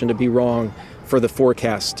assumption to be wrong for the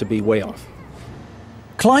forecast to be way off.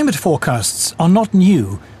 Climate forecasts are not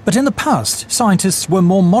new, but in the past, scientists were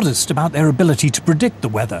more modest about their ability to predict the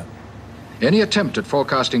weather. Any attempt at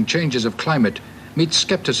forecasting changes of climate meets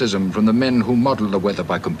skepticism from the men who model the weather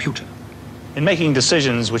by computer. In making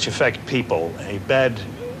decisions which affect people, a bad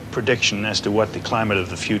prediction as to what the climate of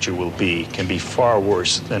the future will be can be far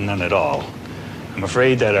worse than none at all. I'm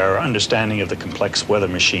afraid that our understanding of the complex weather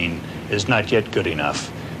machine is not yet good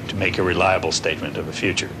enough to make a reliable statement of the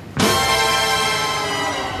future.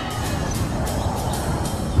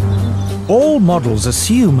 All models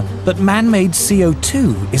assume that man-made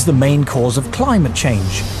CO2 is the main cause of climate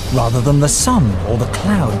change, rather than the sun or the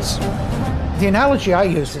clouds. The analogy I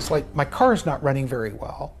use is like my car's not running very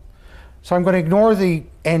well. So I'm going to ignore the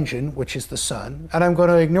engine, which is the sun, and I'm going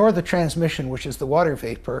to ignore the transmission, which is the water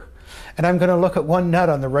vapor, and I'm going to look at one nut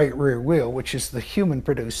on the right rear wheel, which is the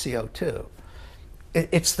human-produced CO2.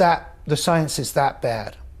 It's that, the science is that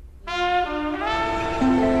bad.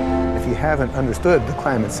 If you haven't understood the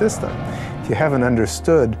climate system, if you haven't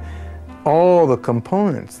understood all the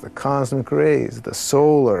components, the cosmic rays, the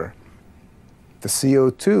solar, the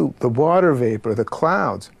CO2, the water vapor, the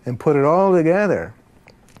clouds, and put it all together,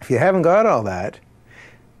 if you haven't got all that,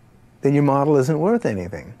 then your model isn't worth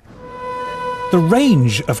anything. The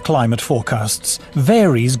range of climate forecasts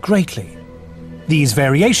varies greatly. These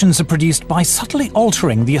variations are produced by subtly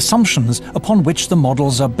altering the assumptions upon which the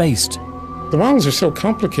models are based. The models are so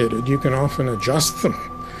complicated, you can often adjust them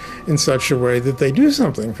in such a way that they do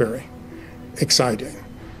something very exciting.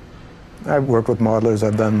 I've worked with modelers,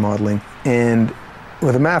 I've done modeling, and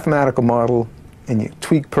with a mathematical model and you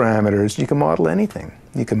tweak parameters, you can model anything.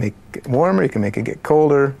 You can make it warmer, you can make it get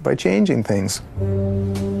colder by changing things.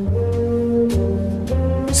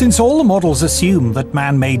 Since all the models assume that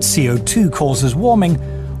man-made CO2 causes warming,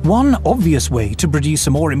 one obvious way to produce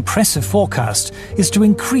a more impressive forecast is to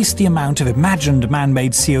increase the amount of imagined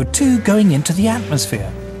man-made CO2 going into the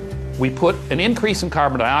atmosphere. We put an increase in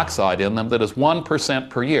carbon dioxide in them that is 1%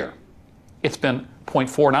 per year. It's been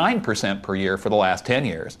 0.49% per year for the last 10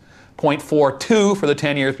 years. 0.42 for the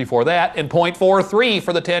 10 years before that, and 0.43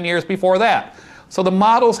 for the 10 years before that. So the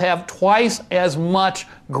models have twice as much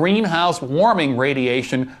greenhouse warming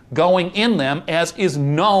radiation going in them as is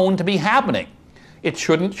known to be happening. It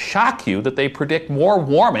shouldn't shock you that they predict more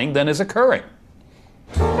warming than is occurring.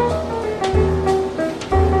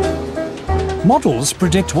 Models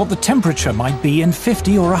predict what the temperature might be in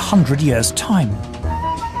 50 or 100 years' time.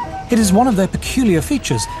 It is one of their peculiar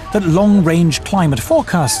features that long-range climate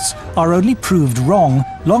forecasts are only proved wrong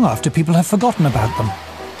long after people have forgotten about them.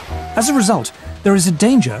 As a result, there is a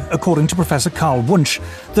danger, according to Professor Carl Wunsch,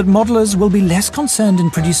 that modelers will be less concerned in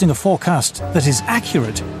producing a forecast that is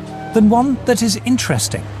accurate than one that is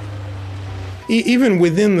interesting. Even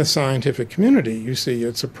within the scientific community, you see,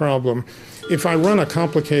 it's a problem. If I run a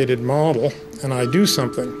complicated model and I do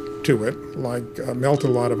something to it, like melt a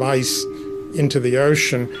lot of ice into the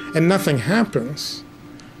ocean, and nothing happens,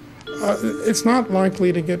 it's not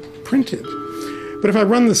likely to get printed. But if I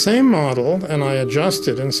run the same model and I adjust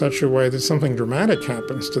it in such a way that something dramatic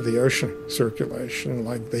happens to the ocean circulation,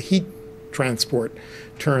 like the heat transport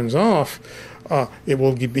turns off, it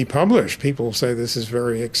will be published. People will say this is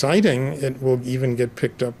very exciting. It will even get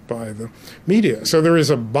picked up by the media. So there is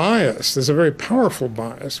a bias, there's a very powerful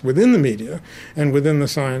bias within the media and within the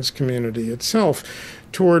science community itself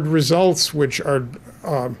toward results which are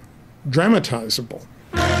dramatizable.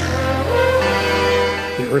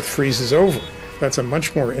 The Earth freezes over. That's a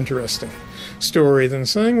much more interesting story than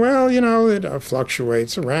saying, well, you know, it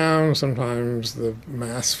fluctuates around. Sometimes the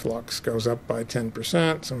mass flux goes up by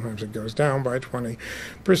 10%, sometimes it goes down by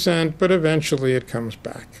 20%, but eventually it comes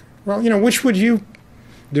back. Well, you know, which would you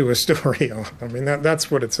do a story on? I mean,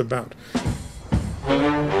 that's what it's about.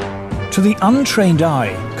 To the untrained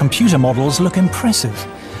eye, computer models look impressive,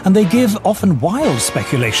 and they give often wild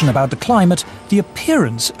speculation about the climate the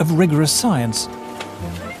appearance of rigorous science.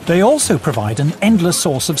 They also provide an endless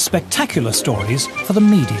source of spectacular stories for the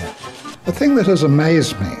media. The thing that has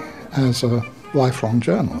amazed me as a lifelong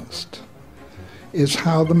journalist is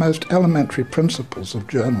how the most elementary principles of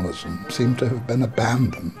journalism seem to have been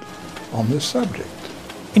abandoned on this subject.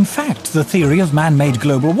 In fact, the theory of man-made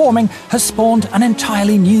global warming has spawned an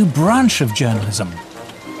entirely new branch of journalism.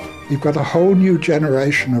 You've got a whole new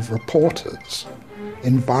generation of reporters,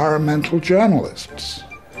 environmental journalists.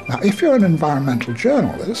 Now, if you're an environmental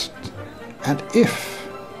journalist, and if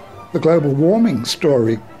the global warming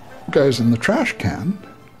story goes in the trash can,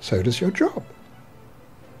 so does your job.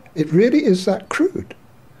 It really is that crude.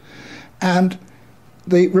 And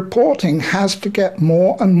the reporting has to get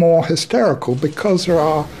more and more hysterical because there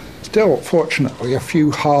are still, fortunately, a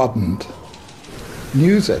few hardened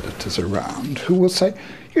news editors around who will say,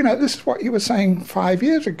 you know, this is what you were saying 5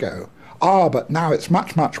 years ago. But now it's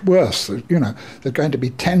much, much worse. You know, there's going to be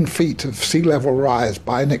 10 feet of sea level rise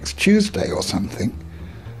by next Tuesday or something.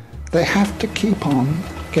 They have to keep on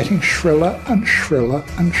getting shriller and shriller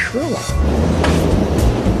and shriller.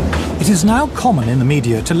 It is now common in the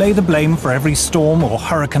media to lay the blame for every storm or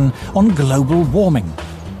hurricane on global warming.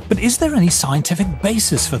 But is there any scientific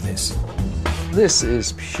basis for this? This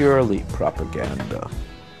is purely propaganda.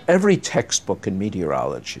 Every textbook in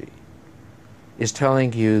meteorology is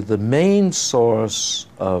telling you the main source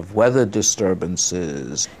of weather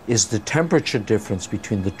disturbances is the temperature difference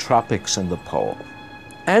between the tropics and the pole.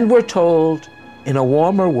 And we're told in a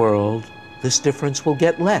warmer world, this difference will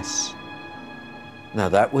get less. Now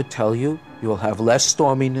that would tell you you'll have less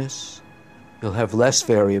storminess, you'll have less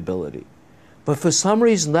variability. But for some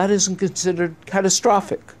reason that isn't considered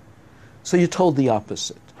catastrophic. So you're told the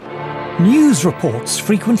opposite. News reports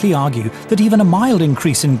frequently argue that even a mild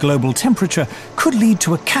increase in global temperature could lead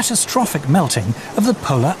to a catastrophic melting of the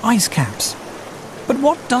polar ice caps. But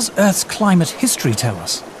what does Earth's climate history tell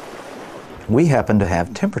us? We happen to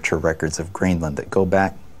have temperature records of Greenland that go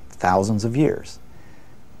back thousands of years.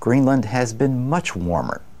 Greenland has been much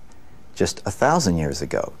warmer. Just 1,000 years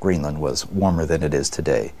ago, Greenland was warmer than it is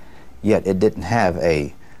today, yet it didn't have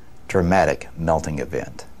a dramatic melting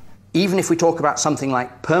event. Even if we talk about something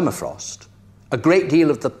like permafrost, a great deal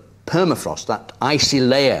of the permafrost, that icy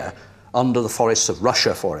layer under the forests of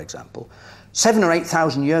Russia, for example, 7,000 or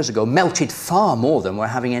 8,000 years ago melted far more than we're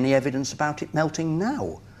having any evidence about it melting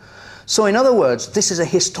now. So in other words, this is a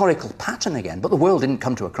historical pattern again, but the world didn't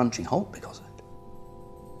come to a crunching halt because of it.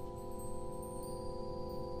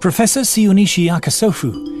 Professor Siunishi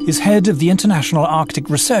Akasofu is head of the International Arctic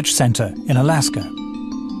Research Center in Alaska.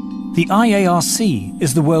 The IARC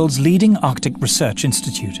is the world's leading Arctic research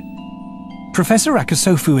institute. Professor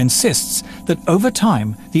Akasofu insists that over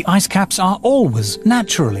time, the ice caps are always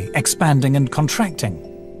naturally expanding and contracting.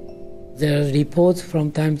 There are reports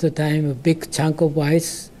from time to time a big chunk of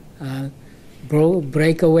ice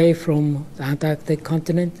break away from the Antarctic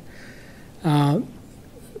continent.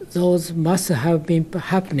 Those must have been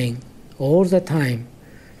happening all the time.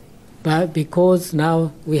 But because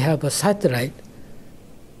now we have a satellite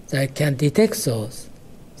that can detect those,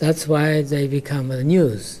 that's why they become the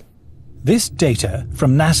news. This data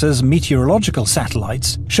from NASA's meteorological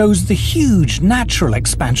satellites shows the huge natural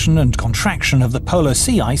expansion and contraction of the polar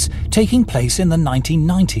sea ice taking place in the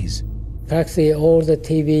 1990s. Practically all the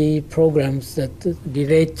TV programs that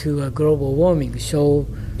relate to global warming show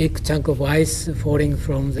big chunk of ice falling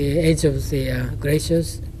from the edge of the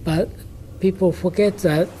glaciers, but people forget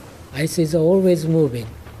that ice is always moving.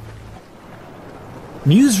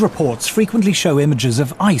 News reports frequently show images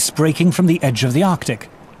of ice breaking from the edge of the Arctic.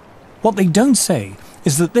 What they don't say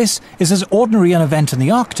is that this is as ordinary an event in the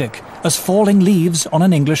Arctic as falling leaves on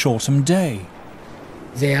an English autumn day.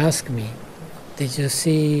 They ask me, did you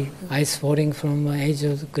see ice falling from the edge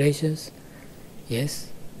of the glaciers? Yes.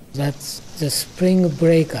 That's the spring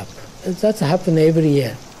breakup. That's happened every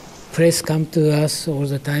year. Press come to us all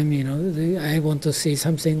the time, you know, I want to see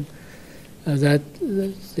something that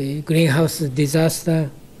the greenhouse disaster.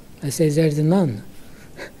 I say there's none.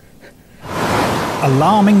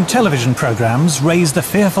 Alarming television programs raise the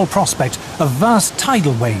fearful prospect of vast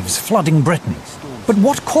tidal waves flooding Britain. But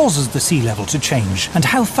what causes the sea level to change, and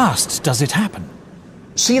how fast does it happen?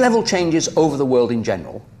 Sea level changes over the world in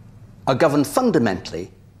general are governed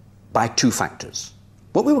fundamentally by two factors.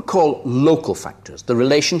 What we would call local factors, the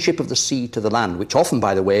relationship of the sea to the land, which often,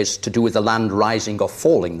 by the way, is to do with the land rising or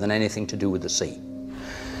falling than anything to do with the sea.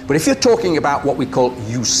 But if you're talking about what we call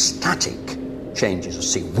eustatic changes of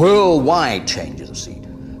sea, worldwide changes of sea,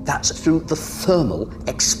 that's through the thermal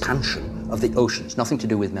expansion of the oceans, nothing to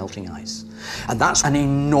do with melting ice. And that's an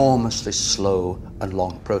enormously slow and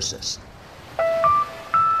long process.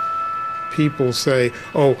 People say,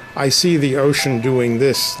 oh, I see the ocean doing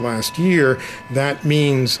this last year. That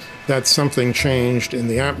means that something changed in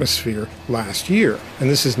the atmosphere last year. And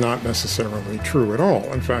this is not necessarily true at all.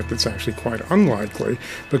 In fact, it's actually quite unlikely,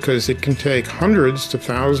 because it can take hundreds to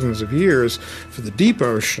thousands of years for the deep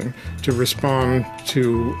ocean to respond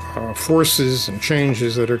to forces and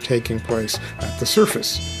changes that are taking place at the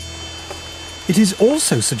surface. It is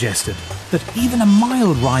also suggested that even a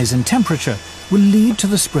mild rise in temperature will lead to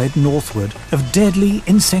the spread northward of deadly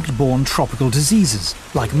insect-borne tropical diseases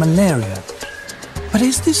like malaria. But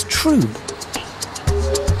is this true?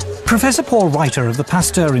 Professor Paul Reiter of the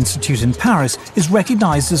Pasteur Institute in Paris is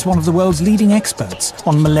recognized as one of the world's leading experts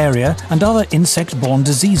on malaria and other insect-borne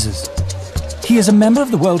diseases. He is a member of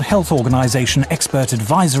the World Health Organization Expert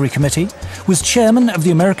Advisory Committee, was chairman of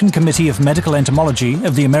the American Committee of Medical Entomology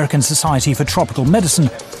of the American Society for Tropical Medicine,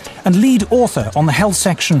 and lead author on the health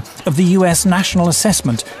section of the US National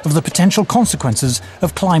Assessment of the Potential Consequences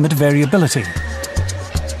of Climate Variability.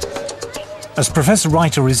 As Professor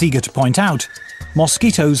Reiter is eager to point out,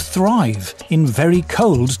 mosquitoes thrive in very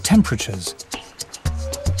cold temperatures.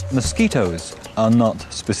 Mosquitoes are not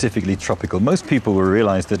specifically tropical. Most people will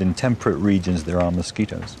realize that in temperate regions there are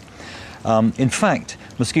mosquitoes. In fact,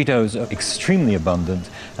 mosquitoes are extremely abundant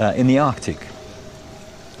in the Arctic.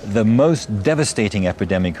 The most devastating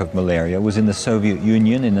epidemic of malaria was in the Soviet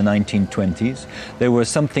Union in the 1920s. There were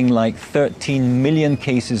something like 13 million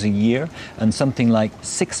cases a year and something like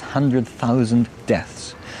 600,000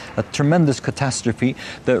 deaths. A tremendous catastrophe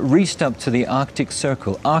that reached up to the Arctic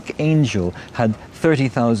Circle. Archangel had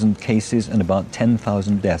 30,000 cases and about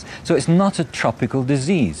 10,000 deaths. So it's not a tropical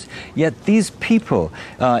disease. Yet these people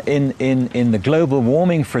in the global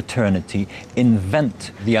warming fraternity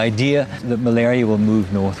invent the idea that malaria will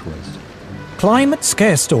move northwards. Climate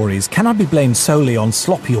scare stories cannot be blamed solely on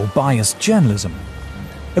sloppy or biased journalism.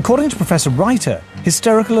 According to Professor Reiter,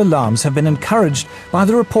 hysterical alarms have been encouraged by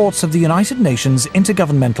the reports of the United Nations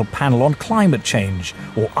Intergovernmental Panel on Climate Change,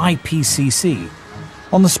 or IPCC.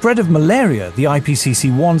 On the spread of malaria, the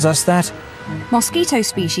IPCC warns us that mosquito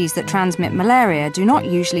species that transmit malaria do not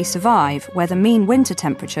usually survive where the mean winter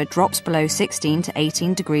temperature drops below 16 to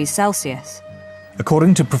 18 degrees Celsius.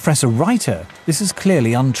 According to Professor Reiter, this is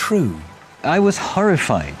clearly untrue. I was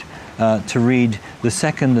horrified to read the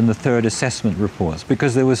second and the third assessment reports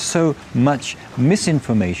because there was so much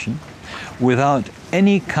misinformation without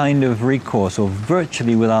any kind of recourse, or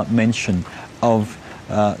virtually without mention of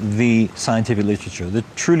the scientific literature, the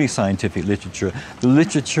truly scientific literature, the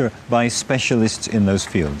literature by specialists in those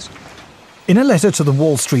fields. In a letter to the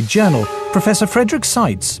Wall Street Journal, Professor Frederick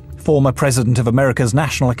Seitz, former president of America's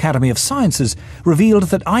National Academy of Sciences, revealed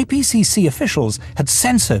that IPCC officials had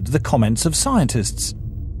censored the comments of scientists.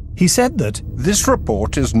 He said that this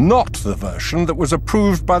report is not the version that was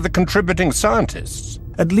approved by the contributing scientists.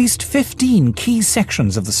 At least 15 key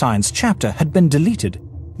sections of the science chapter had been deleted.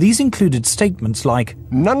 These included statements like,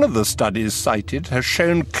 none of the studies cited has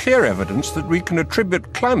shown clear evidence that we can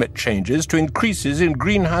attribute climate changes to increases in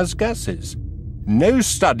greenhouse gases. No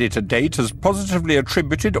study to date has positively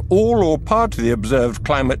attributed all or part of the observed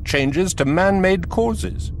climate changes to man-made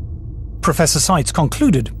causes. Professor Seitz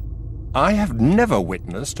concluded, I have never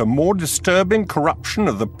witnessed a more disturbing corruption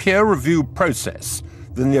of the peer review process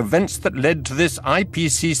than the events that led to this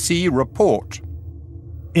IPCC report.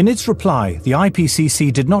 In its reply, the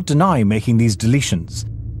IPCC did not deny making these deletions,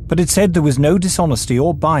 but it said there was no dishonesty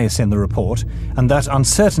or bias in the report and that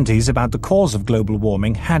uncertainties about the cause of global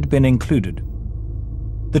warming had been included.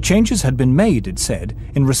 The changes had been made, it said,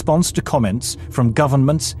 in response to comments from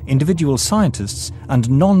governments, individual scientists, and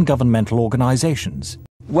non-governmental organizations.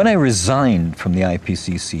 When I resigned from the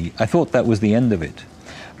IPCC, I thought that was the end of it.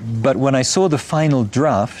 But when I saw the final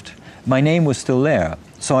draft, my name was still there,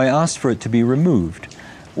 so I asked for it to be removed.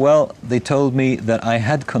 Well, they told me that I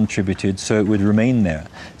had contributed, so it would remain there.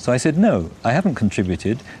 So I said, no, I haven't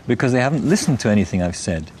contributed because they haven't listened to anything I've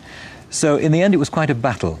said. So in the end, it was quite a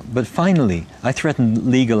battle. But finally, I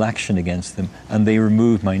threatened legal action against them, and they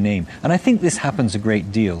removed my name. And I think this happens a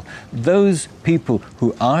great deal. Those people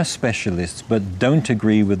who are specialists but don't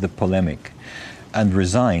agree with the polemic and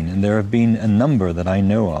resign, and there have been a number that I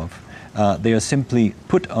know of, they are simply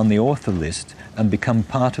put on the author list and become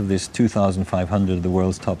part of this 2,500 of the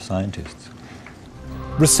world's top scientists.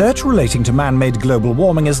 Research relating to man-made global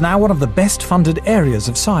warming is now one of the best-funded areas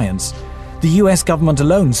of science. The US government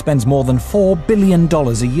alone spends more than $4 billion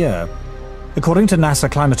a year. According to NASA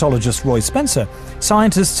climatologist Roy Spencer,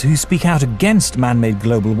 scientists who speak out against man-made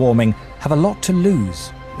global warming have a lot to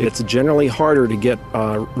lose. It's generally harder to get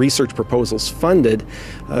research proposals funded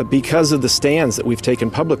because of the stands that we've taken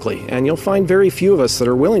publicly. And you'll find very few of us that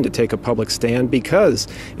are willing to take a public stand because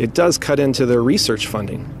it does cut into their research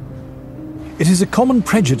funding. It is a common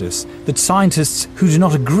prejudice that scientists who do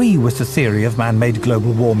not agree with the theory of man-made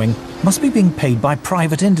global warming must be being paid by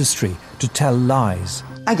private industry to tell lies.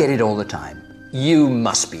 I get it all the time. You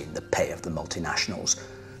must be in the pay of the multinationals.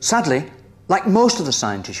 Sadly, like most of the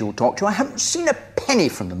scientists you'll talk to, I haven't seen a penny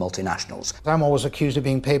from the multinationals. I'm always accused of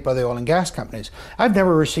being paid by the oil and gas companies. I've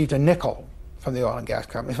never received a nickel from the oil and gas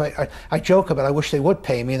companies. I joke about I wish they would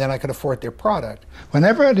pay me, then I could afford their product.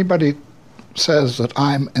 Whenever anybody says that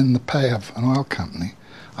I'm in the pay of an oil company,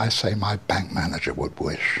 I say my bank manager would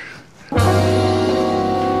wish.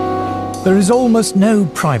 There is almost no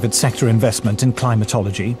private sector investment in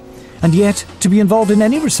climatology, and yet to be involved in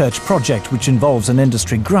any research project which involves an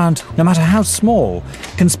industry grant, no matter how small,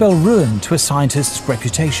 can spell ruin to a scientist's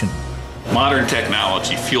reputation. Modern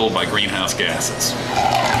technology fueled by greenhouse gases.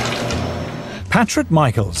 Patrick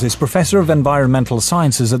Michaels is Professor of Environmental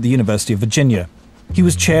Sciences at the University of Virginia. He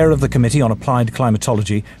was chair of the Committee on Applied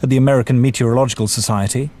Climatology at the American Meteorological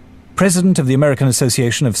Society, president of the American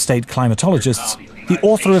Association of State Climatologists, the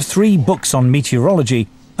author of 3 books on meteorology,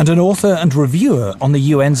 and an author and reviewer on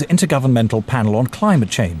the UN's Intergovernmental Panel on Climate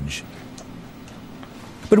Change.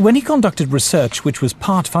 But when he conducted research which was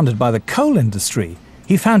part funded by the coal industry,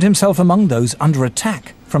 he found himself among those under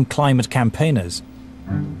attack from climate campaigners.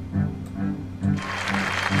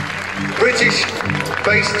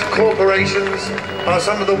 British-based corporations are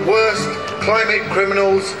some of the worst climate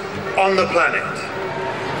criminals on the planet.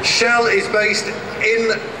 Shell is based in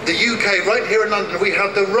the UK, right here in London. We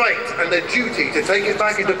have the right and the duty to take it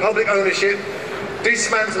back into public ownership,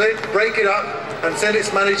 dismantle it, break it up, and send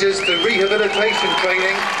its managers to rehabilitation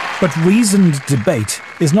training. But reasoned debate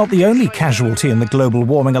is not the only casualty in the global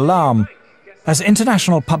warming alarm. As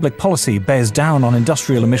international public policy bears down on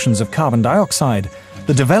industrial emissions of carbon dioxide,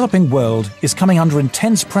 the developing world is coming under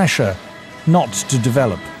intense pressure not to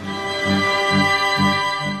develop.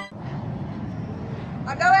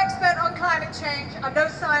 I'm no expert on climate change, I'm no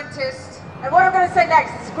scientist, and what I'm going to say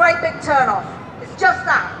next is a great big turn-off. It's just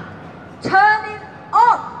that. Turn it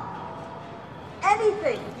off!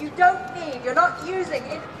 Anything you don't need, you're not using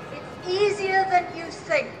it, it's easier than you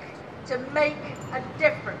think to make a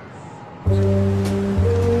difference.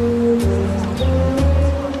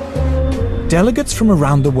 Delegates from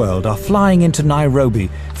around the world are flying into Nairobi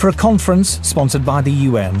for a conference sponsored by the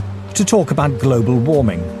UN to talk about global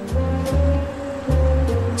warming.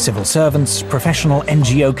 Civil servants, professional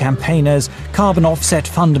NGO campaigners, carbon offset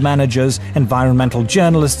fund managers, environmental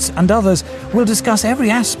journalists and others will discuss every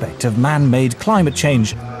aspect of man-made climate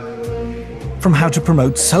change, from how to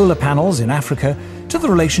promote solar panels in Africa to the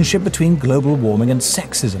relationship between global warming and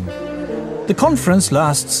sexism. The conference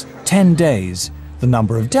lasts 10 days. The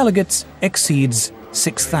number of delegates exceeds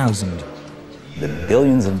 6,000. The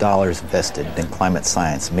billions of dollars invested in climate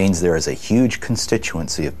science means there is a huge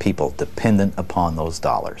constituency of people dependent upon those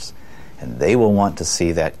dollars. And they will want to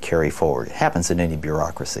see that carry forward. It happens in any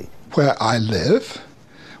bureaucracy. Where I live,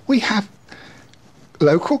 we have a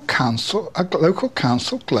local council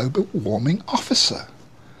global warming officer.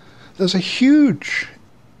 There's a huge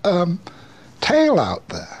tail out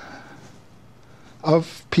there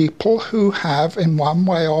of people who have, in one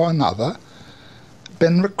way or another,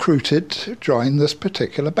 been recruited to join this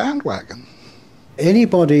particular bandwagon.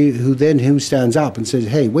 Anybody who stands up and says,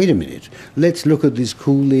 hey, wait a minute, let's look at this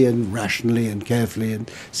coolly and rationally and carefully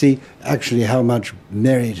and see actually how much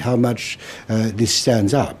merit, how much this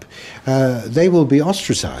stands up, they will be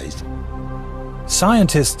ostracized.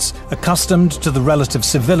 Scientists, accustomed to the relative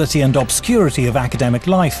civility and obscurity of academic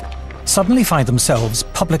life, suddenly find themselves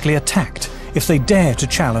publicly attacked if they dare to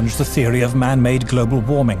challenge the theory of man-made global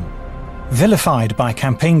warming, vilified by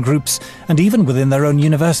campaign groups and even within their own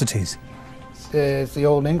universities. It's the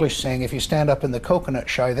old English saying, if you stand up in the coconut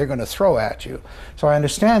shy, they're going to throw at you. So I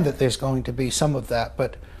understand that there's going to be some of that,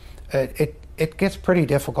 but it gets pretty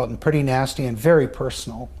difficult and pretty nasty and very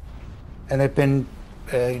personal. And there've been,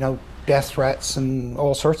 death threats and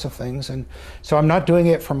all sorts of things. And so I'm not doing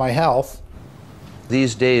it for my health.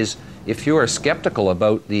 These days, if you are skeptical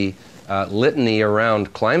about the litany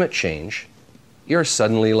around climate change, you're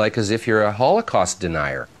suddenly like as if you're a Holocaust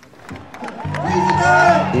denier.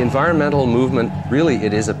 The environmental movement, really,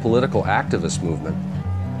 it is a political activist movement,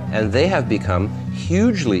 and they have become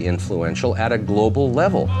hugely influential at a global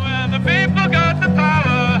level.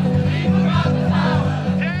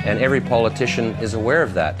 And every politician is aware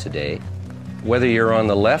of that today. Whether you're on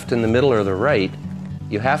the left, in the middle, or the right,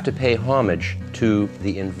 you have to pay homage to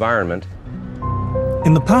the environment.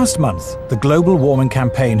 In the past month, the global warming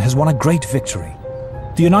campaign has won a great victory.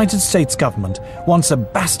 The United States government, once a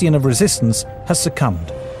bastion of resistance, has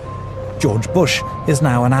succumbed. George Bush is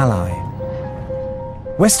now an ally.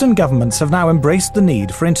 Western governments have now embraced the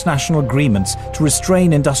need for international agreements to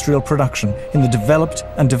restrain industrial production in the developed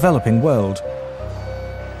and developing world.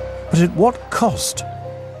 But at what cost?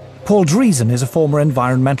 Paul Driesen is a former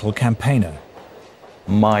environmental campaigner.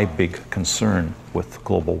 My big concern with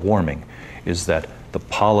global warming is that the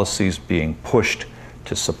policies being pushed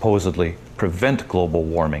to supposedly prevent global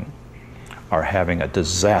warming are having a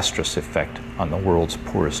disastrous effect on the world's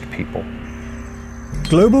poorest people.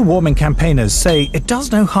 Global warming campaigners say it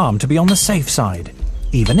does no harm to be on the safe side.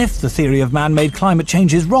 Even if the theory of man-made climate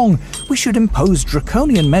change is wrong, we should impose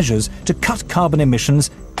draconian measures to cut carbon emissions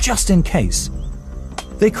just in case.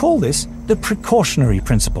 They call this the precautionary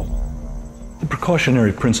principle. The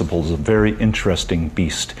precautionary principle is a very interesting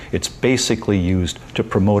beast. It's basically used to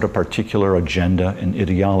promote a particular agenda and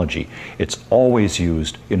ideology. It's always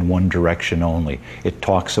used in one direction only. It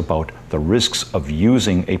talks about the risks of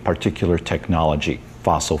using a particular technology,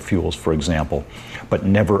 fossil fuels, for example, but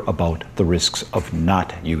never about the risks of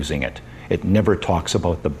not using it. It never talks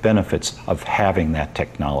about the benefits of having that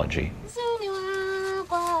technology.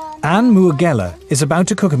 Anne Muagela is about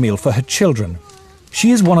to cook a meal for her children.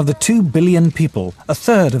 She is one of the 2 billion people, a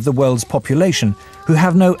third of the world's population, who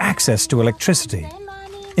have no access to electricity.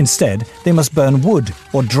 Instead, they must burn wood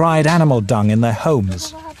or dried animal dung in their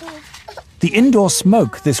homes. The indoor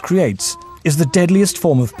smoke this creates is the deadliest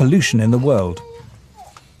form of pollution in the world.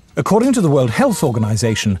 According to the World Health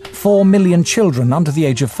Organization, 4 million children under the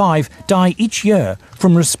age of 5 die each year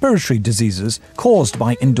from respiratory diseases caused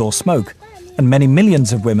by indoor smoke, and many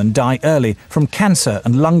millions of women die early from cancer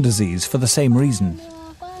and lung disease for the same reason.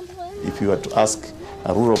 If you were to ask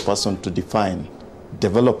a rural person to define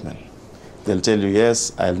development, they'll tell you,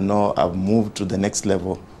 yes, I'll know I've moved to the next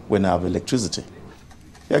level when I have electricity.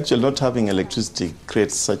 Actually, not having electricity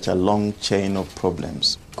creates such a long chain of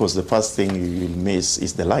problems, because the first thing you will miss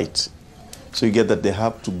is the light. So you get that they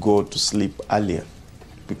have to go to sleep earlier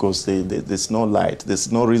because there's no light.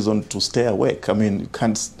 There's no reason to stay awake. I mean, you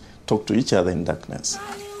can't talk to each other in darkness.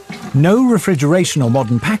 No refrigeration or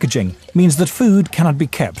modern packaging means that food cannot be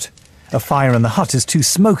kept. A fire in the hut is too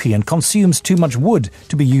smoky and consumes too much wood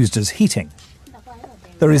to be used as heating.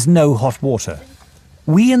 There is no hot water.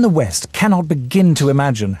 We in the West cannot begin to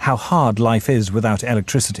imagine how hard life is without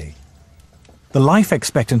electricity. The life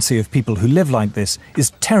expectancy of people who live like this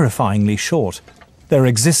is terrifyingly short, their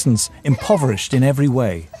existence impoverished in every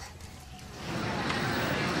way.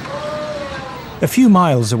 A few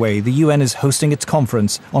miles away, the UN is hosting its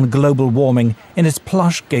conference on global warming in its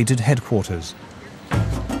plush gated headquarters.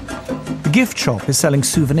 The gift shop is selling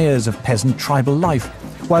souvenirs of peasant tribal life,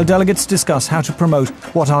 while delegates discuss how to promote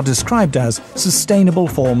what are described as sustainable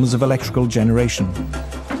forms of electrical generation.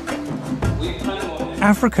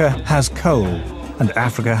 Africa has coal, and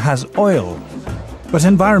Africa has oil, but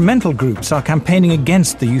environmental groups are campaigning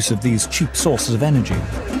against the use of these cheap sources of energy.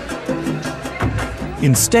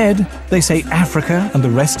 Instead, they say Africa and the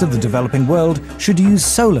rest of the developing world should use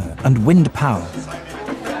solar and wind power.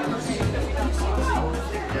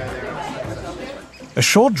 A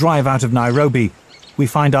short drive out of Nairobi, we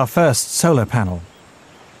find our first solar panel.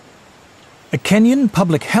 A Kenyan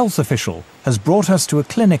public health official has brought us to a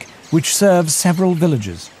clinic which serves several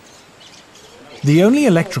villages. The only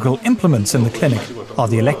electrical implements in the clinic are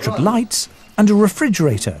the electric lights and a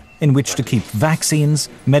refrigerator in which to keep vaccines,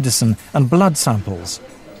 medicine and blood samples.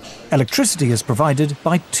 Electricity is provided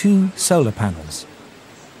by 2 solar panels.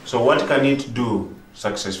 So what can it do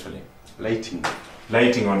successfully? Lighting.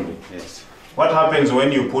 Lighting only? Yes. What happens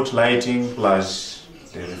when you put lighting plus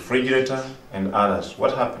the refrigerator and others?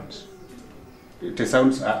 What happens? It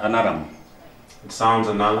sounds an alarm. It sounds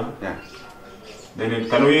an alarm? Yeah. Then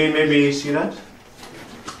can we maybe see that?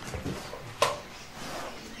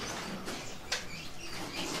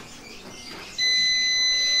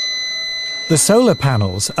 The solar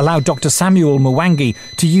panels allow Dr. Samuel Mwangi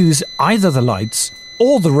to use either the lights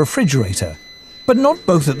or the refrigerator, but not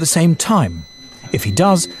both at the same time. If he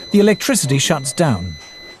does, the electricity shuts down.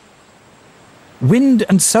 Wind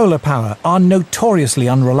and solar power are notoriously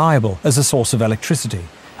unreliable as a source of electricity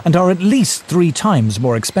and are at least 3 times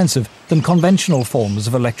more expensive than conventional forms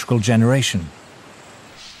of electrical generation.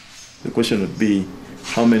 The question would be,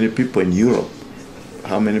 how many people in Europe,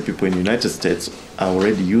 how many people in the United States are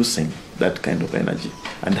already using that kind of energy?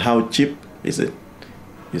 And how cheap is it?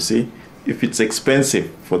 You see, if it's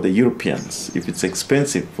expensive for the Europeans, if it's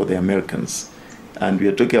expensive for the Americans, and we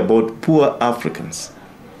are talking about poor Africans,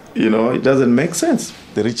 you know, it doesn't make sense.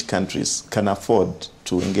 The rich countries can afford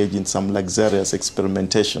to engage in some luxurious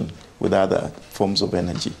experimentation with other forms of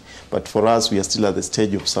energy. But for us, we are still at the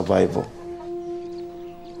stage of survival.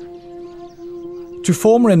 To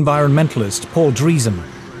former environmentalist Paul Driesen,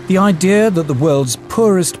 the idea that the world's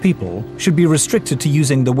poorest people should be restricted to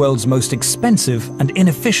using the world's most expensive and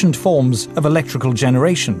inefficient forms of electrical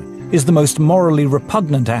generation is the most morally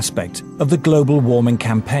repugnant aspect of the global warming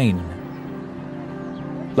campaign.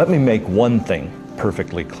 Let me make one thing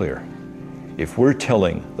perfectly clear. If we're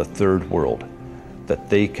telling the third world that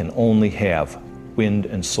they can only have wind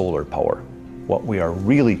and solar power, what we are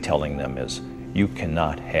really telling them is you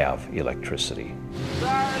cannot have electricity.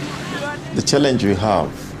 The challenge we have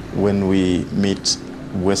when we meet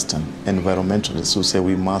Western environmentalists who say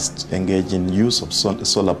we must engage in use of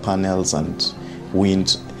solar panels and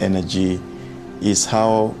wind energy is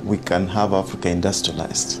how we can have Africa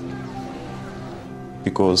industrialized.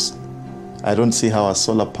 Because I don't see how a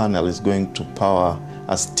solar panel is going to power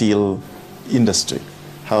a steel industry,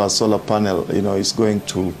 how a solar panel, is going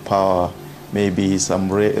to power maybe some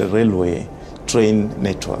railway train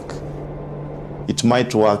network. It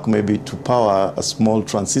might work maybe to power a small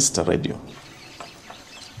transistor radio.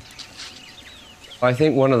 I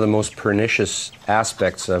think one of the most pernicious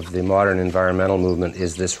aspects of the modern environmental movement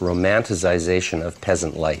is this romanticization of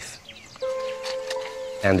peasant life.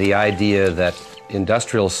 And the idea that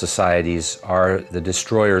industrial societies are the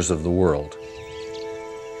destroyers of the world.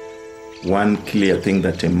 One clear thing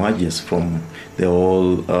that emerges from the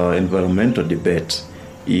whole environmental debate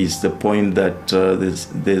is the point that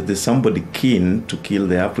there's somebody keen to kill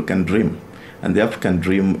the African dream, and the African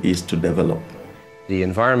dream is to develop. The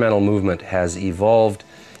environmental movement has evolved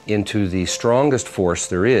into the strongest force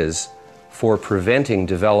there is for preventing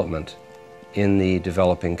development in the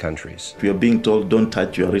developing countries. We are being told, don't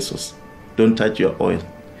touch your resource, don't touch your oil,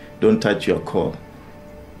 don't touch your coal.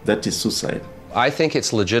 That is suicide. I think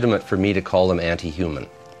it's legitimate for me to call them anti-human.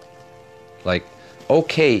 Like,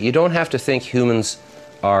 okay, you don't have to think humans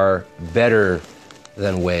are better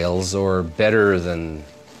than whales or better than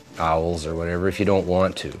owls or whatever if you don't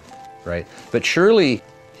want to, right? But surely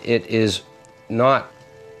it is not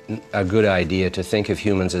a good idea to think of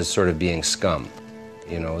humans as sort of being scum,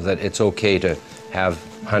 that it's okay to have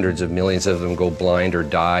hundreds of millions of them go blind or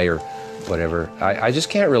die or whatever. I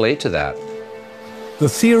just can't relate to that. The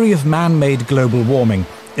theory of man-made global warming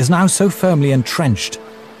is now so firmly entrenched,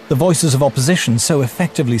 the voices of opposition so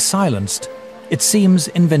effectively silenced, it seems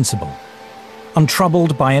invincible,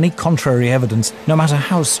 untroubled by any contrary evidence, no matter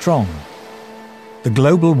how strong. The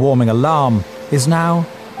global warming alarm is now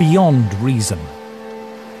beyond reason.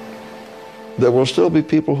 There will still be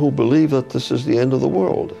people who believe that this is the end of the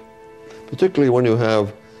world, particularly when you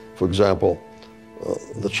have, for example,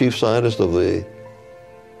 the chief scientist of the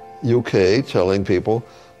UK telling people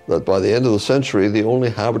that by the end of the century, the only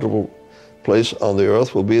habitable place on the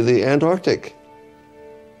Earth will be the Antarctic.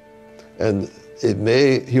 And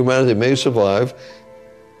humanity may survive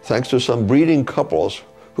thanks to some breeding couples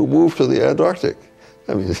who move to the Antarctic.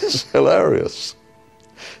 I mean, it's hilarious.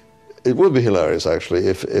 It would be hilarious, actually,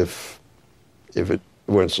 if it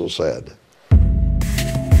weren't so sad.